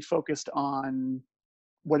that would be focused on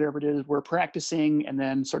whatever it is we're practicing, and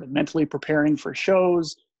then sort of mentally preparing for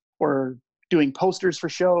shows, or doing posters for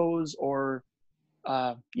shows, or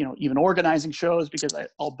even organizing shows, because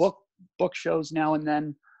I'll book shows now and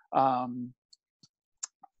then.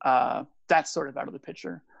 That's sort of out of the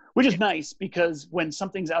picture, which is nice, because when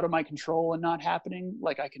something's out of my control and not happening,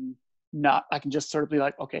 like I can just sort of be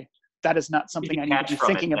like, okay, that is not something I need to be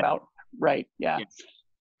thinking about. Right. Yeah.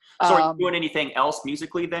 So are you doing anything else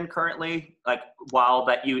musically then currently? Like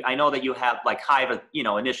I know that you have like Hive,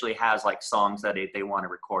 initially has like songs that they want to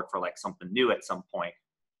record for like something new at some point.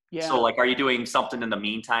 Yeah. So like, are you doing something in the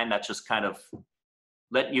meantime that's just kind of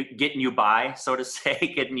getting you by, so to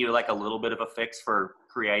say, getting you like a little bit of a fix for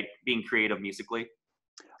being creative musically?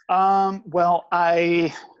 Well,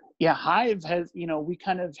 Hive has, we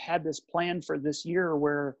kind of had this plan for this year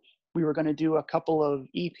where we were going to do a couple of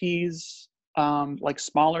EPs, like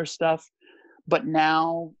smaller stuff. But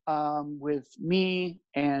now, with me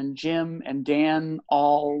and Jim and Dan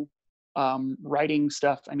all writing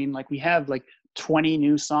stuff, I mean, like we have like 20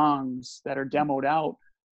 new songs that are demoed out.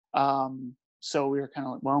 So we were kind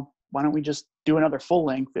of like, well, why don't we just do another full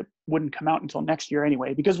length that wouldn't come out until next year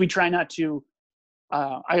anyway, because we try not to,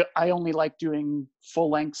 I only like doing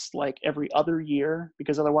full lengths like every other year,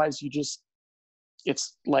 because otherwise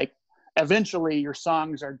it's like eventually your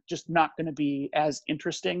songs are just not going to be as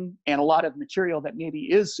interesting, and a lot of material that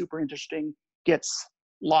maybe is super interesting gets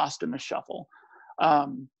lost in the shuffle.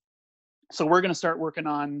 So we're going to start working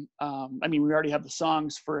on, we already have the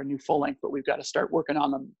songs for a new full length, but we've got to start working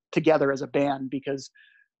on them together as a band, because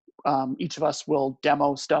each of us will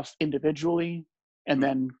demo stuff individually and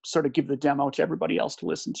then sort of give the demo to everybody else to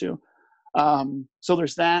listen to. So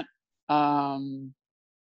there's that. I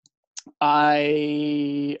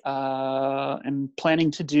am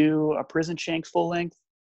planning to do a Prison Shank full length.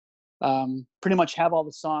 Pretty much have all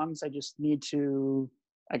the songs. I just need to,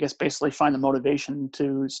 I guess, basically find the motivation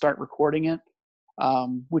to start recording it,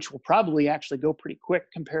 which will probably actually go pretty quick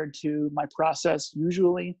compared to my process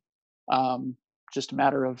usually. Just a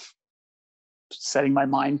matter of setting my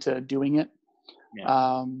mind to doing it.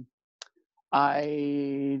 Yeah.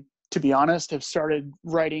 I to be honest, have started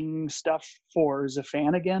writing stuff for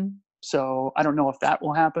Xaphan again. So I don't know if that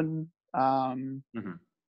will happen. Mm-hmm.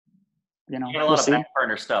 You know, you got a lot we'll of see. back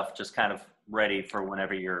burner stuff just kind of ready for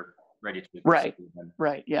whenever you're ready to. Right.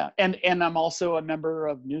 Yeah. And I'm also a member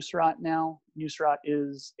of Nusrat now. Nusrat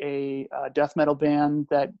is a death metal band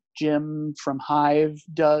that Jim from Hive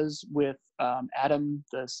does with Adam,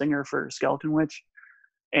 the singer for Skeleton Witch.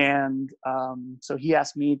 And so he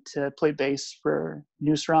asked me to play bass for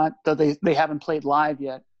Nusrat, though they haven't played live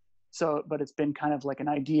yet. So, but it's been kind of like an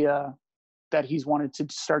idea that he's wanted to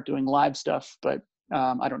start doing live stuff, but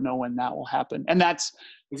I don't know when that will happen. And that's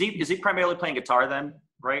is he primarily playing guitar then,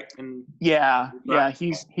 right? Yeah,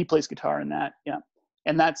 he plays guitar in that. Yeah,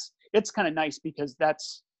 and it's kind of nice because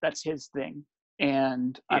that's his thing,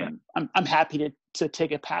 and yeah. I'm happy to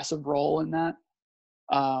take a passive role in that.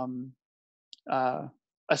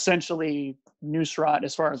 Essentially, Nusrat,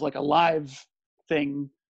 as far as like a live thing,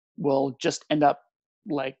 will just end up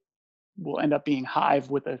being Hive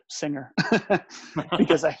with a singer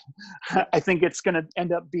because I think it's going to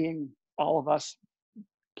end up being all of us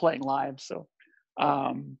playing live. So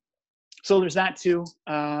so there's that too.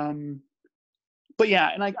 But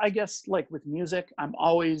yeah, and I guess like with music, I'm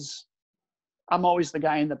always the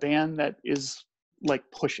guy in the band that is like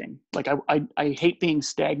pushing. Like I hate being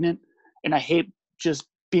stagnant, and I hate just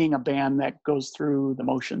being a band that goes through the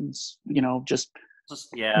motions, you know, just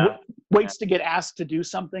waits to get asked to do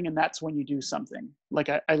something, and that's when you do something. Like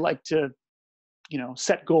I like to, you know,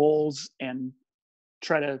 set goals and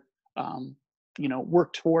try to you know,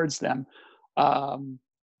 work towards them.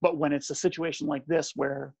 But when it's a situation like this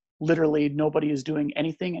where literally nobody is doing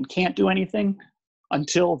anything and can't do anything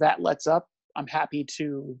until that lets up, I'm happy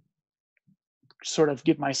to sort of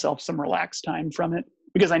give myself some relaxed time from it,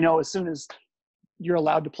 because I know as soon as you're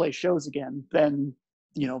allowed to play shows again, then,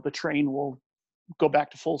 you know, the train will go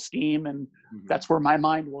back to full steam, and that's where my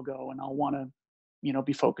mind will go, and I'll want to, you know,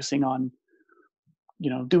 be focusing on,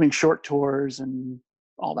 you know, doing short tours and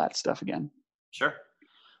all that stuff again. Sure.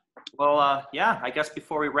 Well, yeah, I guess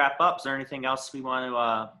before we wrap up, is there anything else we want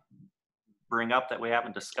to bring up that we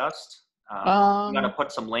haven't discussed? I'm going to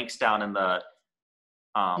put some links down in the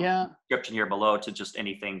description here below to just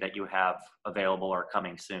anything that you have available or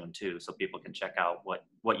coming soon too, so people can check out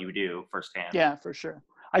what you do firsthand. Yeah, for sure.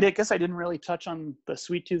 I guess I didn't really touch on the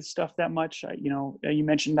Sweet Tooth stuff that much. You know, you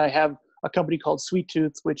mentioned I have a company called Sweet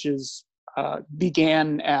Tooth, which is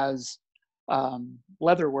began as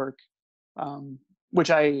leatherwork, which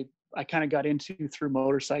I kind of got into through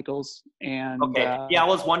motorcycles. And I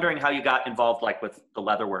was wondering how you got involved, like with the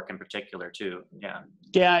leatherwork in particular too.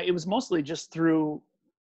 Yeah, it was mostly just through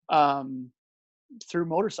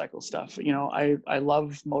motorcycle stuff. You know, I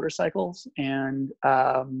love motorcycles, and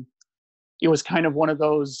it was kind of one of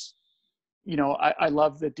those, you know, I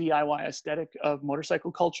love the DIY aesthetic of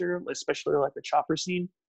motorcycle culture, especially like the chopper scene.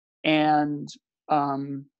 And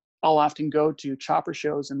I'll often go to chopper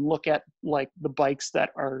shows and look at like the bikes that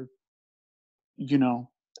are, you know,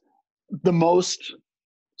 the most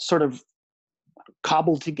sort of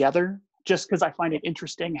cobbled together, just because I find it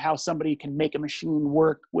interesting how somebody can make a machine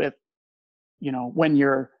work with, you know, when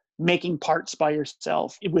you're making parts by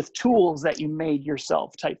yourself with tools that you made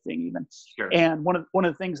yourself type thing even. Sure. And one of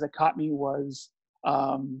the things that caught me was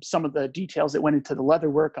some of the details that went into the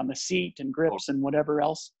leather work on the seat and grips and whatever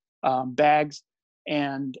else, bags.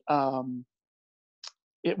 And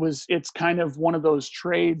it's kind of one of those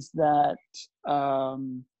trades that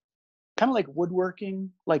kind of like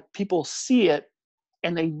woodworking, like people see it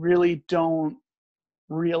and they really don't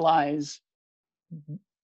realize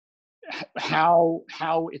how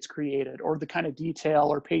it's created, or the kind of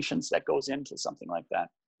detail or patience that goes into something like that.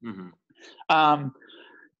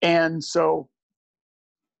 And so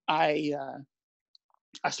I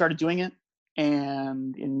started doing it,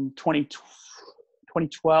 and in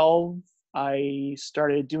 2012 I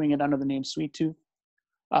started doing it under the name Sweet Tooth,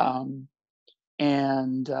 and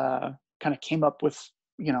kind of came up with,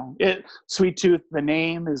 you know, Sweet Tooth, the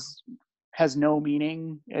name has no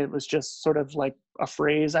meaning. It was just sort of like a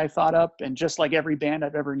phrase I thought up, and just like every band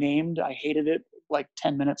I've ever named, I hated it like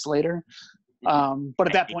 10 minutes later. But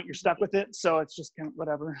at that point you're stuck with it, so it's just kind of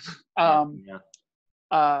whatever.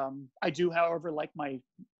 I do, however, like my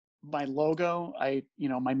logo. You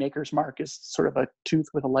know, my maker's mark is sort of a tooth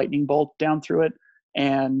with a lightning bolt down through it,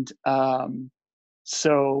 and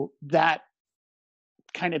so that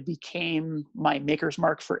kind of became my maker's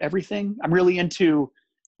mark for everything. I'm really into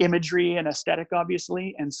imagery and aesthetic,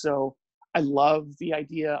 obviously, and so I love the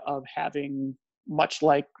idea of having, much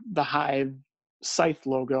like the Hive scythe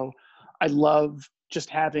logo, I love just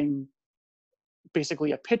having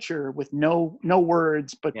basically a picture with no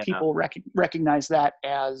words, but Yeah. people recognize that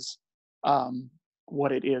as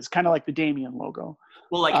what it is, kind of like the Damien logo.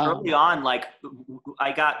 Well, like early on, like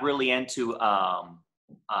I got really into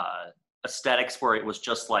aesthetics where it was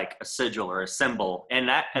just like a sigil or a symbol, and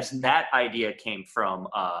that idea came from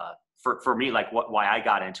for me, like why I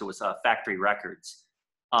got into was Factory Records.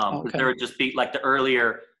 There would just be like the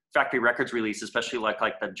earlier Factory Records release, especially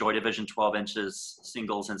like the Joy Division 12 inches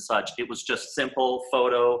singles and such. It was just simple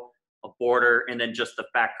photo, a border, and then just the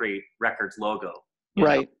Factory Records logo.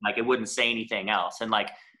 Right. Like it wouldn't say anything else. And like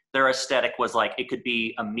their aesthetic was like, it could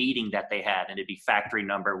be a meeting that they had and it'd be factory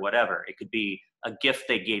number, whatever. It could be a gift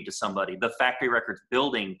they gave to somebody. The Factory Records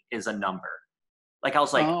building is a number. Like I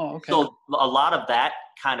was like, so a lot of that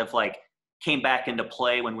kind of like came back into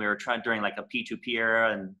play when we were trying during like a P2P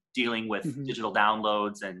era and dealing with digital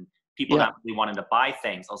downloads and people not really wanting to buy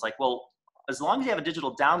things. I was like, well, as long as you have a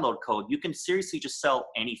digital download code, you can seriously just sell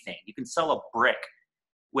anything. You can sell a brick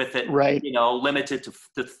with it, limited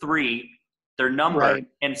to 3, their number,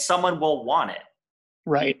 and someone will want it.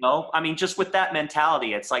 Right. I mean, just with that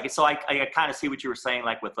mentality, it's like, so I kind of see what you were saying,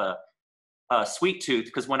 like with a Sweet Tooth,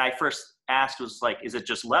 because when I first asked, was like, is it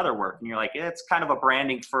just leather work? And you're like, it's kind of a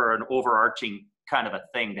branding for an overarching kind of a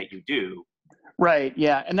thing that you do. Right.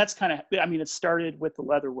 Yeah. And that's kind of, I mean, it started with the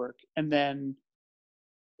leather work, and then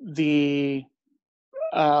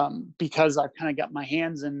because I've kind of got my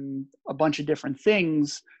hands in a bunch of different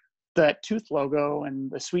things, that tooth logo and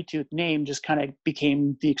the Sweet Tooth name just kind of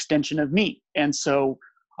became the extension of me. And so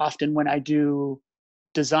often when I do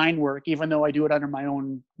design work, even though I do it under my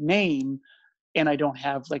own name and I don't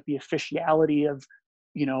have like the officiality of,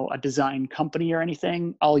 a design company or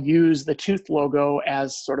anything, I'll use the tooth logo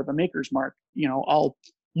as sort of a maker's mark. I'll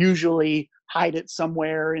usually hide it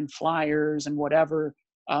somewhere in flyers and whatever,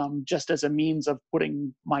 just as a means of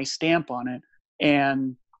putting my stamp on it.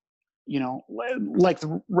 And, like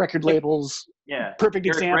the record labels, perfect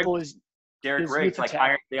example is Derek Riggs, like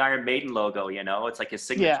the Iron Maiden logo, it's like his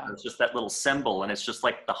signature. Yeah. It's just that little symbol, and it's just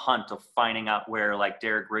like the hunt of finding out where like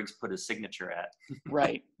Derek Riggs put his signature at.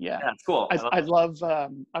 Right. Yeah. Yeah, it's cool.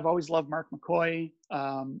 I've always loved Mark McCoy,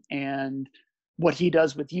 and what he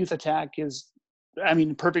does with Youth Attack is, I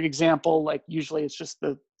mean, perfect example. Like usually it's just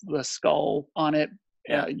the skull on it.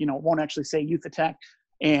 Won't actually say Youth Attack,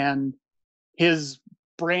 and his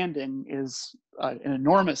branding is an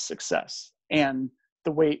enormous success. And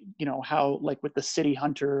the way, how like with the City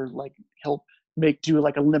Hunter, like he'll do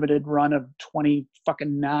like a limited run of 20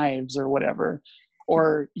 fucking knives or whatever,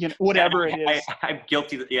 or whatever it is. I'm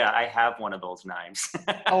guilty. Yeah, I have one of those knives.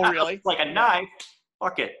 Oh, really? Like a knife.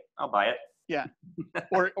 Fuck it, I'll buy it. Yeah.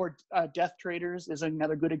 Or Death Traders is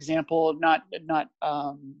another good example of not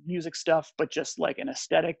music stuff, but just like an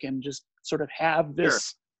aesthetic, and just sort of have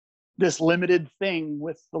this limited thing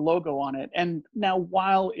with the logo on it. And now,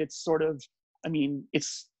 while it's sort of, I mean,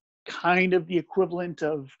 it's kind of the equivalent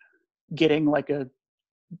of getting like a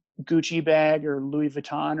Gucci bag or Louis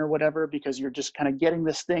Vuitton or whatever, because you're just kind of getting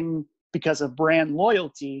this thing because of brand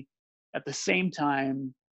loyalty. At the same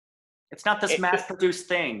time, it's not this mass-produced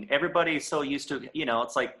thing. Everybody's so used to,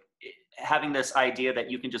 it's like having this idea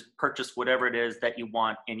that you can just purchase whatever it is that you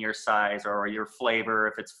want in your size or your flavor,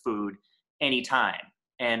 if it's food, anytime.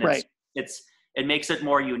 And it makes it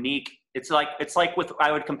more unique. It's like with,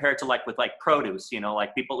 I would compare it to like with like produce,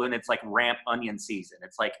 like people, when it's like ramp onion season,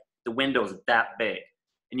 it's like the window's that big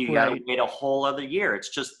and you gotta wait a whole other year. It's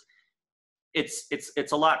just,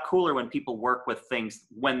 it's a lot cooler when people work with things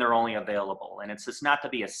when they're only available. And it's just not to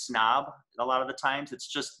be a snob a lot of the times. It's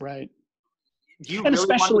just, do you really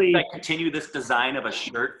want to like continue this design of a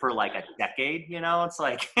shirt for like a decade? It's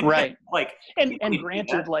like, like, and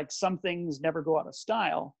granted, like some things never go out of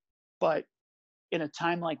style, but in a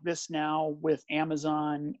time like this now with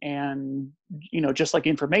Amazon and, just like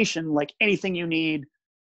information, like anything you need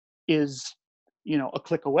is, a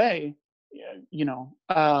click away,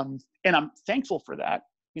 and I'm thankful for that,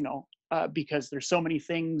 because there's so many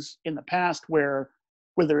things in the past where,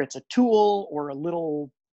 whether it's a tool or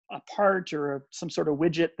a part or some sort of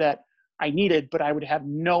widget that I needed, but I would have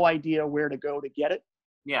no idea where to go to get it.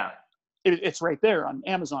 Yeah. It's right there on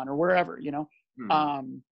Amazon or wherever,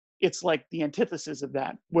 it's like the antithesis of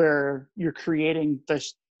that, where you're creating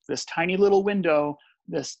this tiny little window,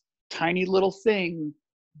 this tiny little thing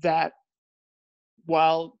that,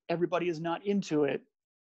 while everybody is not into it,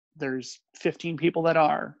 there's 15 people that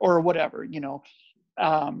are, or whatever,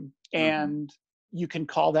 and you can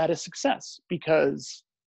call that a success. Because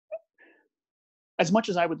as much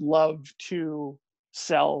as I would love to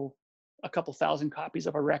sell a couple thousand copies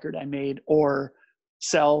of a record I made, or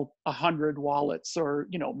sell 100 wallets or,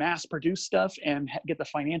 mass produce stuff and get the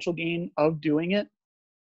financial gain of doing it.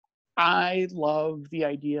 I love the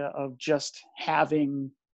idea of just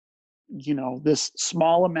having, this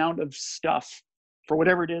small amount of stuff for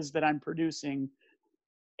whatever it is that I'm producing,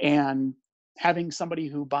 and having somebody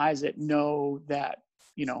who buys it know that,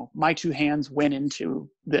 my two hands went into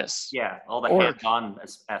this. Yeah. All the hands-on,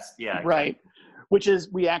 yeah. Right. Exactly. Which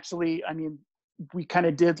is, we actually, we kind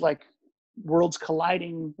of did like worlds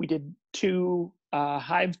colliding. We did 2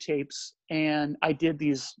 Hive tapes, and I did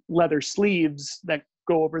these leather sleeves that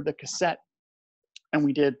go over the cassette,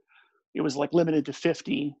 and it was like limited to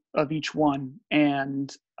 50 of each one,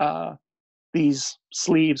 and these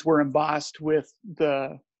sleeves were embossed with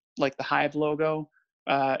the Hive logo,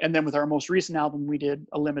 and then with our most recent album we did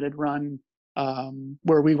a limited run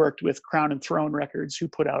where we worked with Crown and Throne Records, who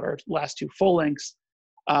put out our last 2 full lengths.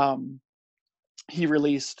 He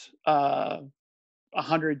released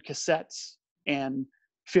 100 cassettes, and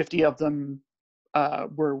 50 of them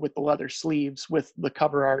were with the leather sleeves with the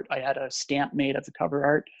cover art. I had a stamp made of the cover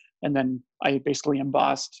art, and then I basically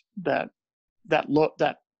embossed that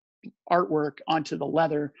artwork onto the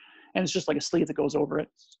leather, and it's just like a sleeve that goes over it.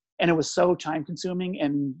 And it was so time consuming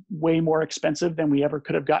and way more expensive than we ever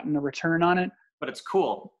could have gotten a return on it. But it's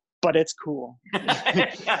cool.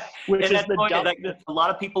 Yeah. Which is a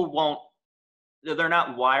lot of people they're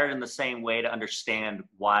not wired in the same way to understand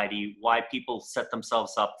why people set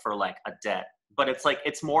themselves up for like a debt. But it's like,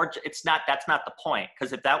 that's not the point.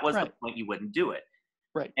 Because if that was the point, you wouldn't do it.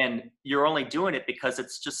 Right. And you're only doing it because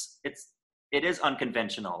it is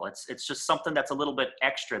unconventional. It's just something that's a little bit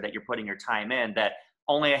extra that you're putting your time in, that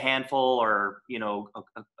only a handful or,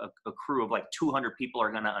 a crew of like 200 people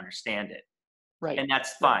are going to understand it. Right. And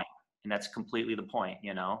that's fine. And that's completely the point,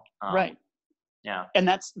 right. Yeah. And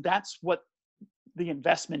that's what the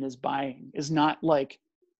investment is buying, is not like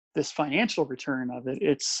this financial return of it.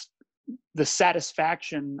 It's the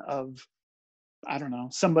satisfaction of, I don't know,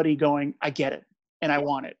 somebody going, I get it and I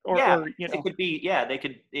want it. Or it could be, they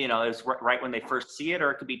could, it's right when they first see it,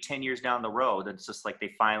 or it could be 10 years down the road. It's just like,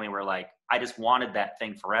 they finally were like, I just wanted that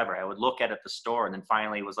thing forever. I would look at it at the store, and then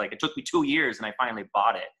finally it was like, it took me 2 years and I finally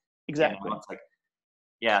bought it. Exactly. It's like,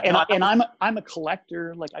 yeah. And I'm a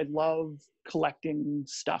collector. Like, I love collecting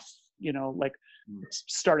stuff,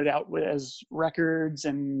 started out as records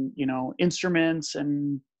and, instruments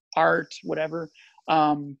and art, whatever.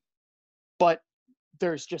 But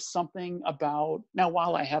there's just something about, now,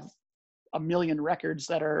 while I have a million records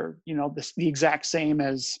that are, the exact same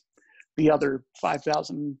as the other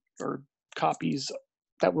 5,000 or copies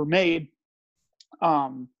that were made,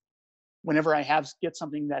 whenever I get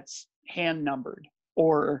something that's hand numbered,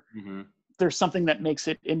 or there's something that makes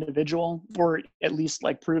it individual, or at least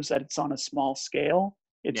like proves that it's on a small scale,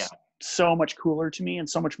 it's so much cooler to me and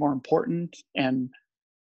so much more important. And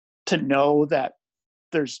to know that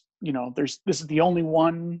this is the only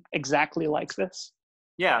one exactly like this.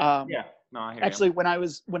 Yeah. No, I hear actually, you. when I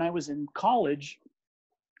was in college,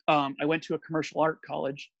 I went to a commercial art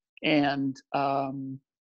college, and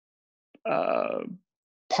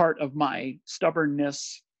part of my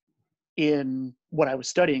stubbornness in what I was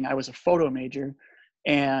studying, I was a photo major,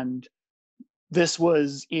 and this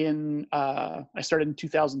was I started in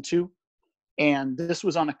 2002, and this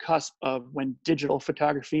was on a cusp of when digital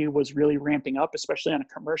photography was really ramping up, especially on a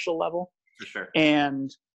commercial level. For sure.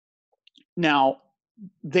 And now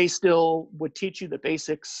they still would teach you the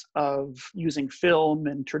basics of using film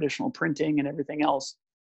and traditional printing and everything else,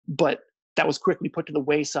 but that was quickly put to the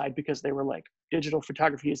wayside because they were like, digital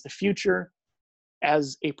photography is the future.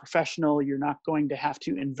 As a professional, you're not going to have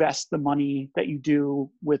to invest the money that you do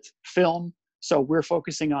with film. So we're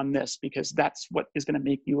focusing on this because that's what is going to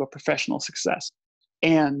make you a professional success.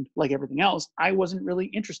 And like everything else, I wasn't really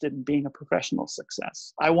interested in being a professional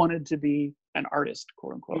success. I wanted to be an artist,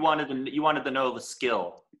 quote unquote. You wanted to know the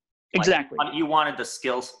skill. Exactly. Like, you wanted the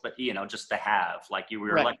skills, but just to have, like, you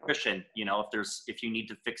were an electrician, if you need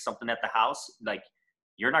to fix something at the house, like,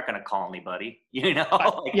 you're not going to call anybody,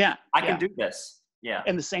 I can do this. Yeah.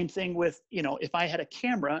 And the same thing with, if I had a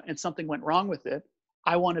camera and something went wrong with it,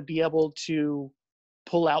 I want to be able to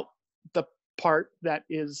pull out the part that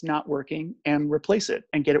is not working and replace it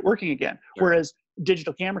and get it working again. Sure. Whereas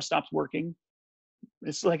digital camera stops working,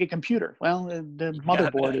 it's like a computer. Well, the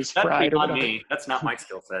motherboard is fried. That's me. That's not my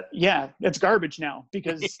skill set. Yeah, it's garbage now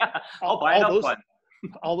because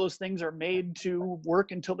all those things are made to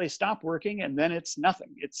work until they stop working, and then it's nothing.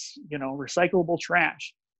 It's recyclable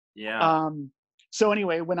trash. Yeah. So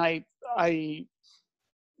anyway, when I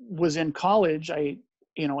was in college,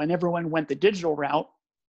 and everyone went the digital route,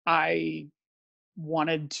 I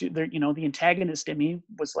wanted to, the antagonist in me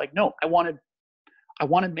was like, no, I want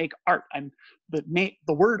to make art. The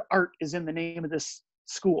word art is in the name of this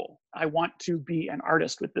school. I want to be an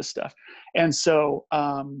artist with this stuff. And so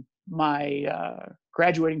my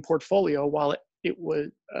graduating portfolio, while it was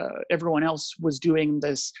everyone else was doing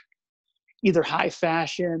this either high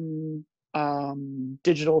fashion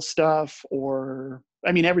digital stuff, or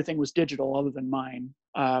everything was digital other than mine.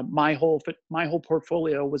 My whole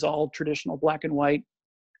portfolio was all traditional black and white,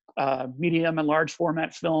 medium and large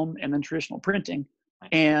format film, and then traditional printing.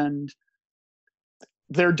 And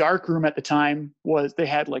their darkroom at the time they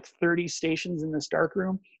had like 30 stations in this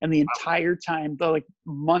darkroom, and the entire time, the like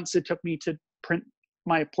months it took me to print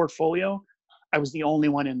my portfolio, I was the only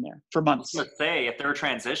one in there for months. I was gonna say, if they were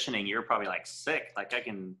transitioning, you're probably like sick. Like I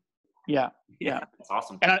can. Yeah. That's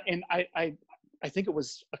awesome. And I think it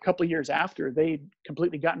was a couple of years after they'd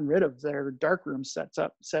completely gotten rid of their darkroom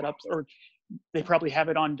setups, or they probably have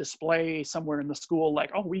it on display somewhere in the school,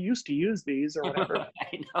 like, oh, we used to use these or whatever.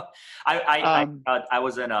 I know. I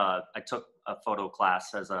was I took a photo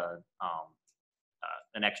class as an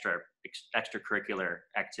extracurricular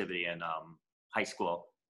activity in high school,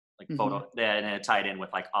 like photo, and it tied in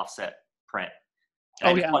with like offset print.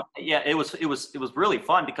 And it was really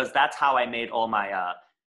fun, because that's how I made all my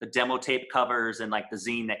the demo tape covers and like the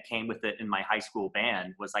zine that came with it in my high school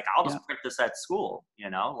band. Was like, I'll just print this at school,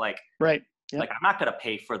 like right. Like, I'm not going to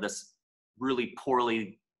pay for this really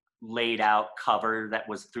poorly laid out cover that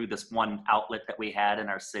was through this one outlet that we had in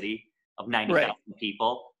our city of 90,000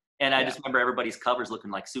 people. And I just remember everybody's covers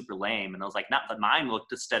looking like super lame. And I was like, not that mine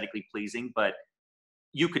looked aesthetically pleasing, but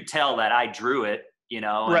you could tell that I drew it,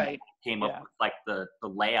 and came up with like the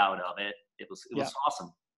layout of it. It was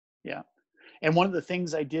awesome. Yeah. And one of the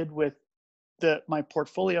things I did with my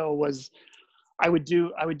portfolio was I would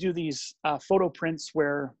do these photo prints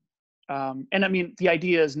where, and the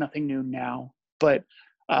idea is nothing new now, but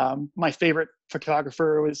my favorite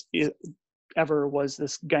photographer was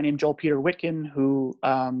this guy named Joel Peter Witkin, who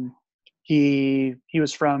he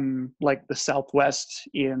was from like the Southwest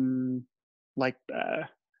in like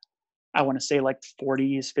I want to say like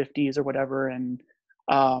 40s, 50s or whatever, and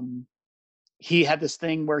he had this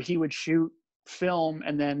thing where he would shoot film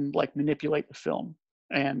and then like manipulate the film,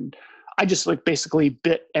 and I just like basically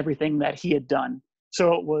bit everything that he had done.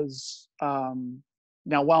 So it was,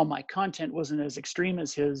 now while my content wasn't as extreme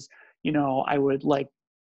as his, I would like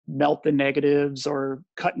melt the negatives or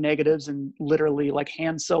cut negatives and literally like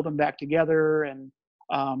hand sew them back together, and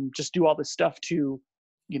just do all this stuff to,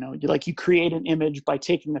 you create an image by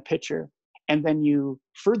taking the picture, and then you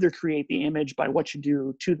further create the image by what you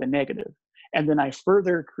do to the negative. And then I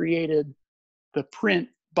further created the print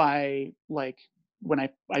by like, when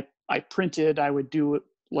I printed, I would do it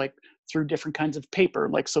like through different kinds of paper,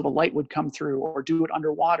 like so the light would come through, or do it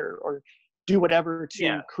underwater, or do whatever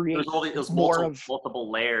to create There's all those multiple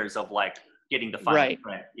layers of like getting the final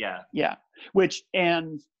print. Yeah. Which,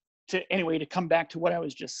 and to come back to what I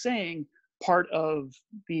was just saying, part of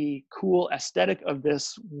the cool aesthetic of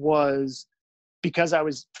this was because I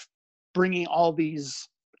was bringing all these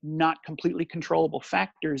not completely controllable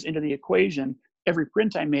factors into the equation. Every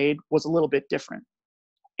print I made was a little bit different.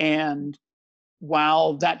 And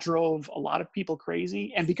while that drove a lot of people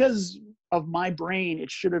crazy, and because of my brain, it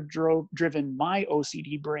should have driven my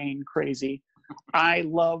OCD brain crazy, I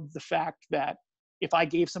love the fact that if I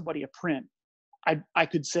gave somebody a print, I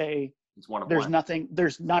could say,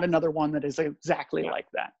 there's not another one that is exactly like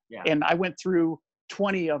that. Yeah. And I went through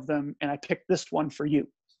 20 of them and I picked this one for you.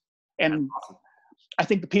 And awesome. I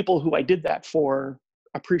think the people who I did that for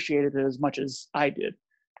appreciated it as much as I did.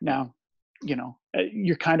 Now,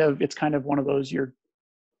 it's kind of one of those, you're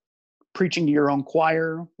preaching to your own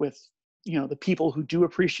choir with, the people who do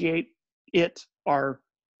appreciate it are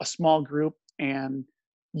a small group, and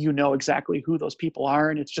exactly who those people are.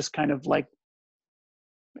 And it's just kind of like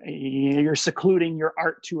you're secluding your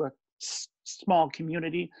art to a small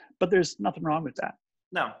community, but there's nothing wrong with that.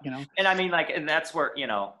 No. And I mean, like, and that's where,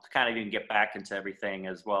 to kind of even get back into everything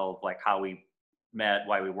as well, like how we met,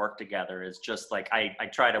 why we work together, is just like, I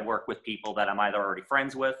try to work with people that I'm either already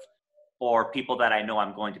friends with or people that I know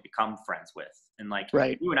I'm going to become friends with. And like,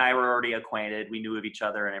 you and I were already acquainted, we knew of each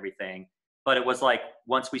other and everything, but it was like,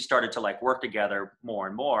 once we started to like work together more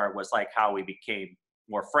and more, it was like how we became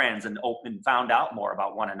more friends and found out more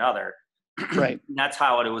about one another. Right. And that's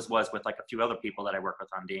how it was with like a few other people that I work with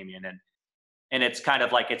on Damien. And it's kind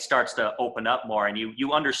of like, it starts to open up more, and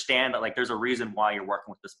you understand that like, there's a reason why you're working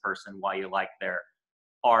with this person, why you like their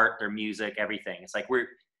art, their music, everything. It's like we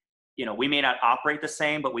may not operate the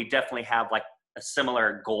same, but we definitely have like a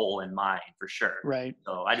similar goal in mind for sure. Right.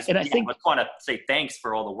 So I just, And I think, just want to say thanks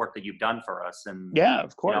for all the work that you've done for us, and yeah,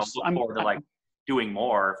 of course, look forward to like doing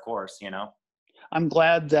more, of course, I'm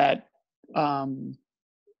glad that,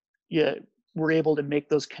 yeah, we're able to make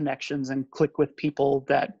those connections and click with people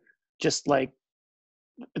that just like,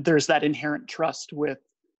 there's that inherent trust with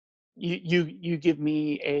you give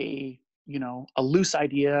me a, a loose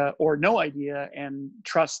idea or no idea, and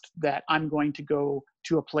trust that I'm going to go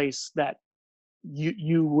to a place that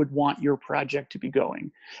you would want your project to be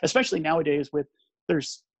going, especially nowadays with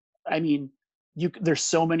there's, I mean, there's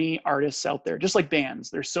so many artists out there, just like bands.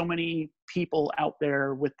 There's so many people out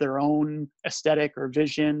there with their own aesthetic or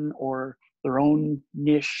vision or their own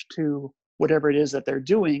niche to whatever it is that they're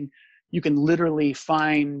doing. You can literally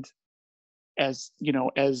find, as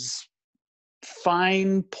as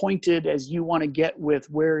fine pointed as you want to get with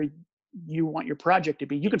where you want your project to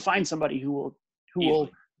be, you can find somebody who will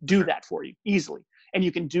do that for you easily. And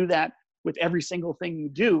you can do that with every single thing you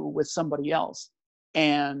do with somebody else.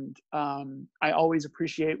 And I always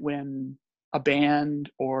appreciate when a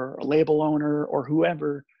band or a label owner or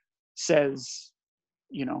whoever says,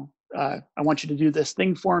 I want you to do this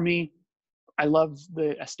thing for me. I love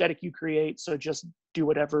the aesthetic you create, so just do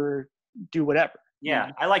whatever.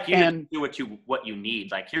 Yeah, I like you to do what you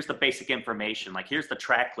need. Like, here's the basic information. Like, here's the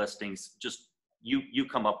track listings. Just you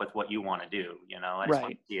come up with what you want to do. I just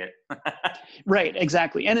want to see it. Right,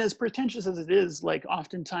 exactly. And as pretentious as it is, like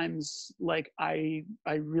oftentimes, like I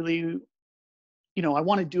really, I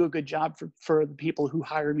want to do a good job for the people who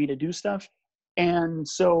hire me to do stuff, and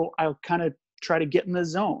so I'll kind of try to get in the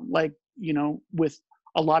zone. Like, with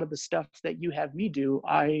a lot of the stuff that you have me do,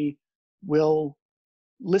 I will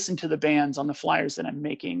listen to the bands on the flyers that I'm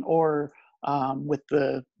making, or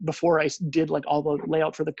before I did like all the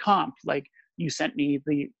layout for the comp, like you sent me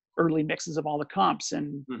the early mixes of all the comps,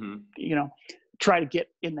 and try to get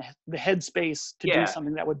in the headspace to do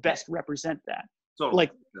something that would best represent that. Totally.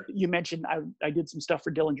 Like you mentioned, I did some stuff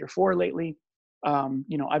for Dillinger 4 lately.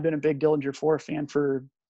 I've been a big Dillinger 4 fan for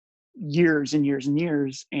years and years and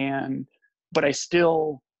years, but I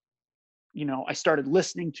still, I started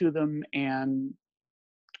listening to them and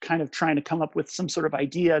kind of trying to come up with some sort of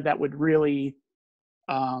idea that would really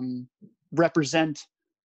represent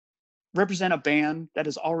a band that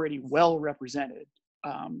is already well represented.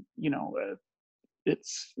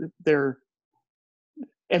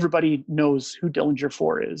 Everybody knows who Dillinger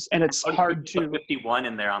 4 is, and it's hard to put 51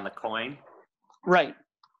 in there on the coin. Right.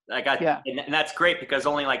 And that's great, because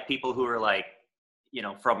only like people who are like,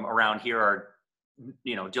 from around here are,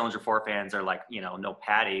 Dillinger 4 fans are like, no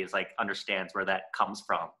Patty is like understands where that comes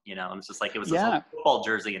from, and it's just like, it was a football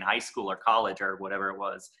jersey in high school or college or whatever it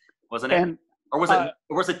was, wasn't it? Or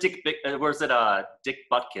was it Dick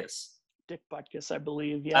Butkus? Dick Butkus, I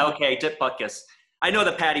believe. Yeah. Okay, Dick Butkus. I know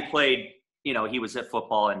that Patty played, he was at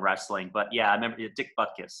football and wrestling, but yeah, I remember Dick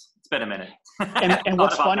Butkus. It's been a minute. And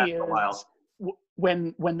what's funny is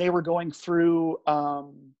when they were going through,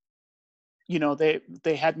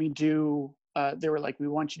 they had me do. They were like, we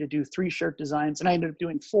want you to do 3 shirt designs, and I ended up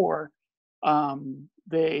doing 4.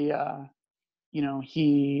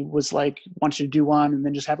 He was like, want you to do one and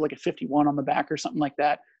then just have like a 51 on the back or something like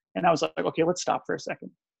that. And I was like, okay, let's stop for a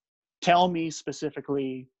second. Tell me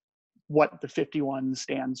specifically what the 51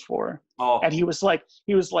 stands for. Oh. And he was like,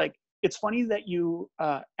 it's funny that you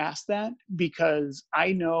asked that, because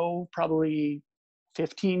I know probably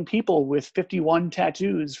 15 people with 51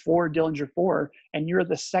 tattoos for Dillinger 4, and you're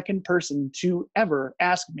the second person to ever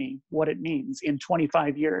ask me what it means in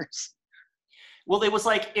 25 years. Well, it was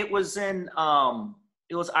either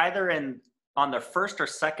on the first or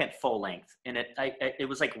second full length, and it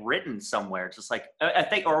was like written somewhere, just like I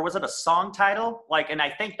think, or was it a song title? Like, and I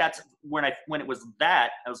think that's when it was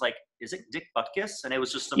that, I was like, is it Dick Butkus? And it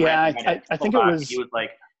was just some I think it was. He was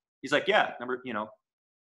like, he's like, yeah, number,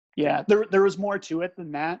 Yeah, there was more to it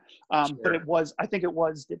than that, sure. But I think it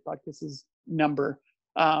was Dick Butkus's number,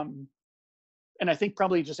 and I think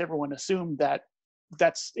probably just everyone assumed that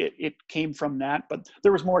that's it. It came from that, but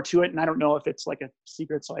there was more to it, and I don't know if it's like a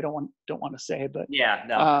secret, so I don't want to say. But yeah,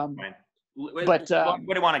 no. But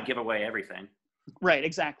we don't want to give away everything. Right,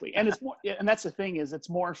 exactly, and it's more, and that's the thing, is it's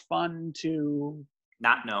more fun to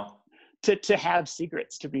not know, to have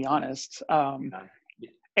secrets, to be honest.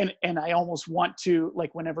 And I almost want to,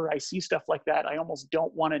 like, whenever I see stuff like that, I almost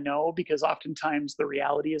don't want to know, because oftentimes the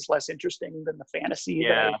reality is less interesting than the fantasy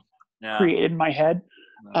that I created in my head.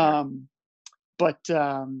 But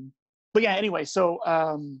yeah, anyway, so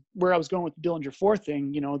where I was going with the Dillinger 4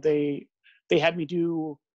 thing, they had me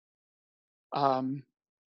do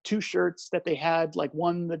 2 shirts that they had. Like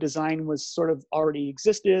one, the design was sort of already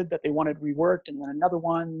existed that they wanted reworked, and then another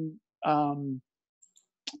one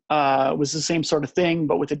was the same sort of thing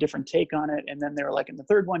but with a different take on it. And then they were like, in the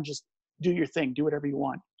third one, just do your thing, do whatever you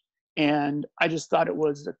want. And I just thought it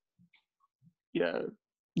was,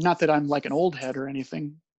 not that I'm like an old head or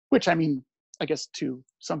anything, which I mean, I guess to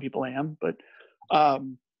some people I am, but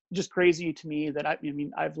just crazy to me that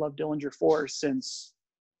I've loved Dillinger 4 since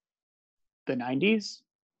the 90s.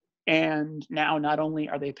 And now not only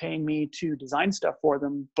are they paying me to design stuff for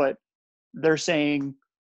them, but they're saying,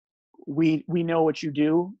 we know what you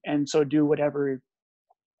do, and so do whatever.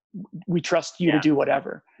 We trust you to do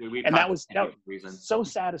whatever. And that was so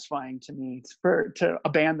satisfying to me, to a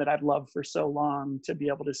band that I've loved for so long, to be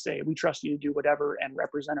able to say, we trust you to do whatever and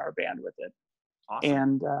represent our band with it.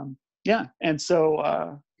 Awesome. And and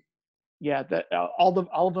so that all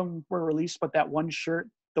of them were released, but that one shirt,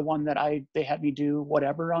 the one that they had me do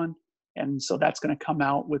whatever on, and so that's going to come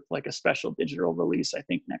out with like a special digital release, I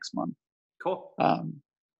think, next month. Cool.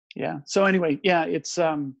 So anyway, it's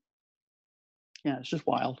it's just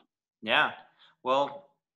wild. Yeah. Well,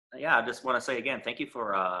 I just want to say again, thank you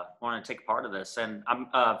for wanting to take part of this. And I'm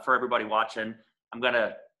for everybody watching, I'm going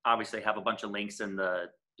to obviously have a bunch of links in the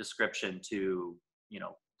description to,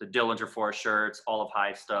 the Dillinger 4 shirts, all of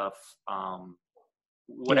Hive stuff,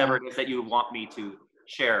 whatever it is that you want me to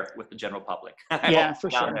share with the general public. Yeah, for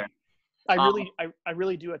sure. There. I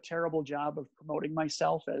really do a terrible job of promoting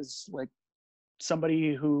myself as like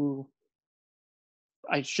somebody who,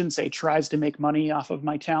 I shouldn't say tries to make money off of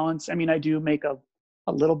my talents. I mean, I do make a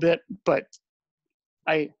little bit, but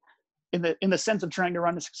in the sense of trying to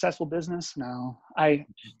run a successful business, no.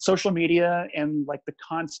 Social media and like the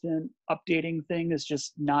constant updating thing is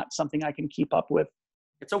just not something I can keep up with.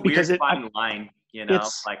 It's a weird fine line,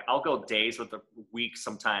 like I'll go days with a week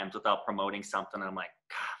sometimes without promoting something. And I'm like,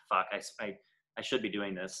 God, fuck, I should be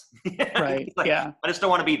doing this. Right. Like, yeah. I just don't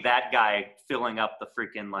want to be that guy filling up the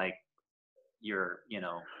freaking like your,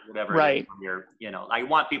 whatever. Right. I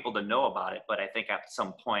want people to know about it, but I think at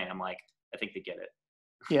some point I'm like, I think they get it.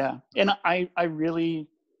 Yeah. And I really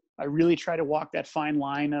try to walk that fine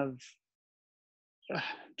line of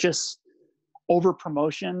just over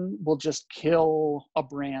promotion will just kill a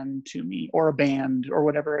brand to me, or a band, or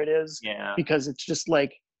whatever it is. Yeah. Because it's just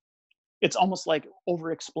like, it's almost like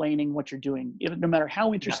over explaining what you're doing. No matter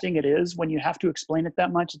how interesting it is, when you have to explain it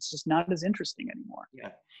that much, it's just not as interesting anymore. Yeah.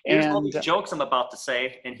 Here's all these jokes I'm about to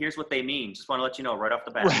say, and here's what they mean. Just want to let you know right off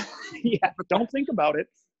the bat. Right. Yeah. Don't think about it.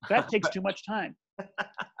 That takes too much time.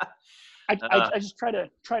 I just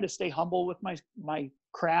try to stay humble with my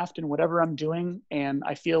craft and whatever I'm doing. And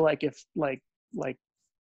I feel like if like,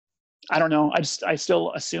 I don't know, I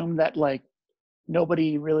still assume that like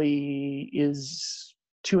nobody really is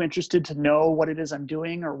too interested to know what it is I'm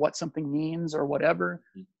doing or what something means or whatever.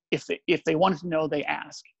 If they wanted to know, they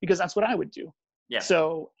ask, because that's what I would do. Yeah.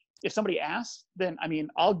 So if somebody asks, then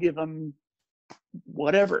I'll give them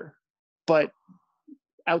whatever. But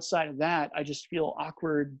outside of that, I just feel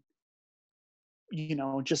awkward,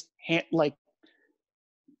 just like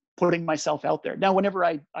putting myself out there. Now, whenever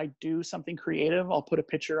I do something creative, I'll put a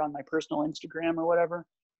picture on my personal Instagram or whatever.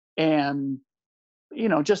 And,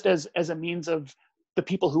 just as a means of the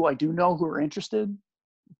people who I do know who are interested,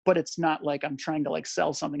 but it's not like I'm trying to like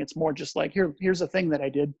sell something. It's more just like, here's a thing that I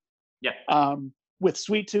did. Yeah. With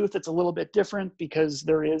Sweet Tooth, it's a little bit different because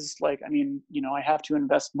there is like, I have to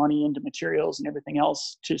invest money into materials and everything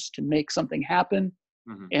else just to make something happen.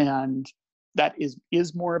 Mm-hmm. And that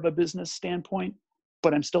is more of a business standpoint,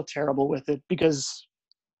 but I'm still terrible with it because,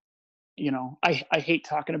 I hate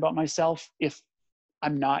talking about myself if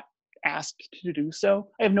I'm not asked to do so.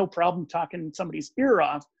 I have no problem talking somebody's ear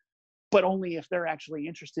off, but only if they're actually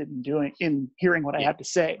interested in hearing what I have to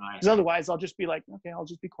say. Because otherwise I'll just be like, okay, I'll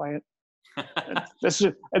just be quiet. That's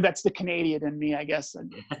the Canadian in me, I guess.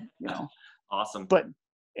 Awesome. But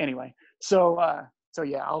anyway, so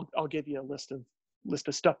yeah, I'll give you a list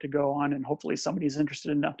of stuff to go on, and hopefully somebody's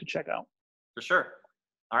interested enough to check out. For sure.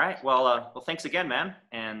 All right. Well, thanks again, man.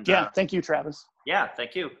 And thank you, Travis. Yeah,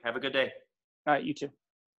 thank you. Have a good day. All right, you too.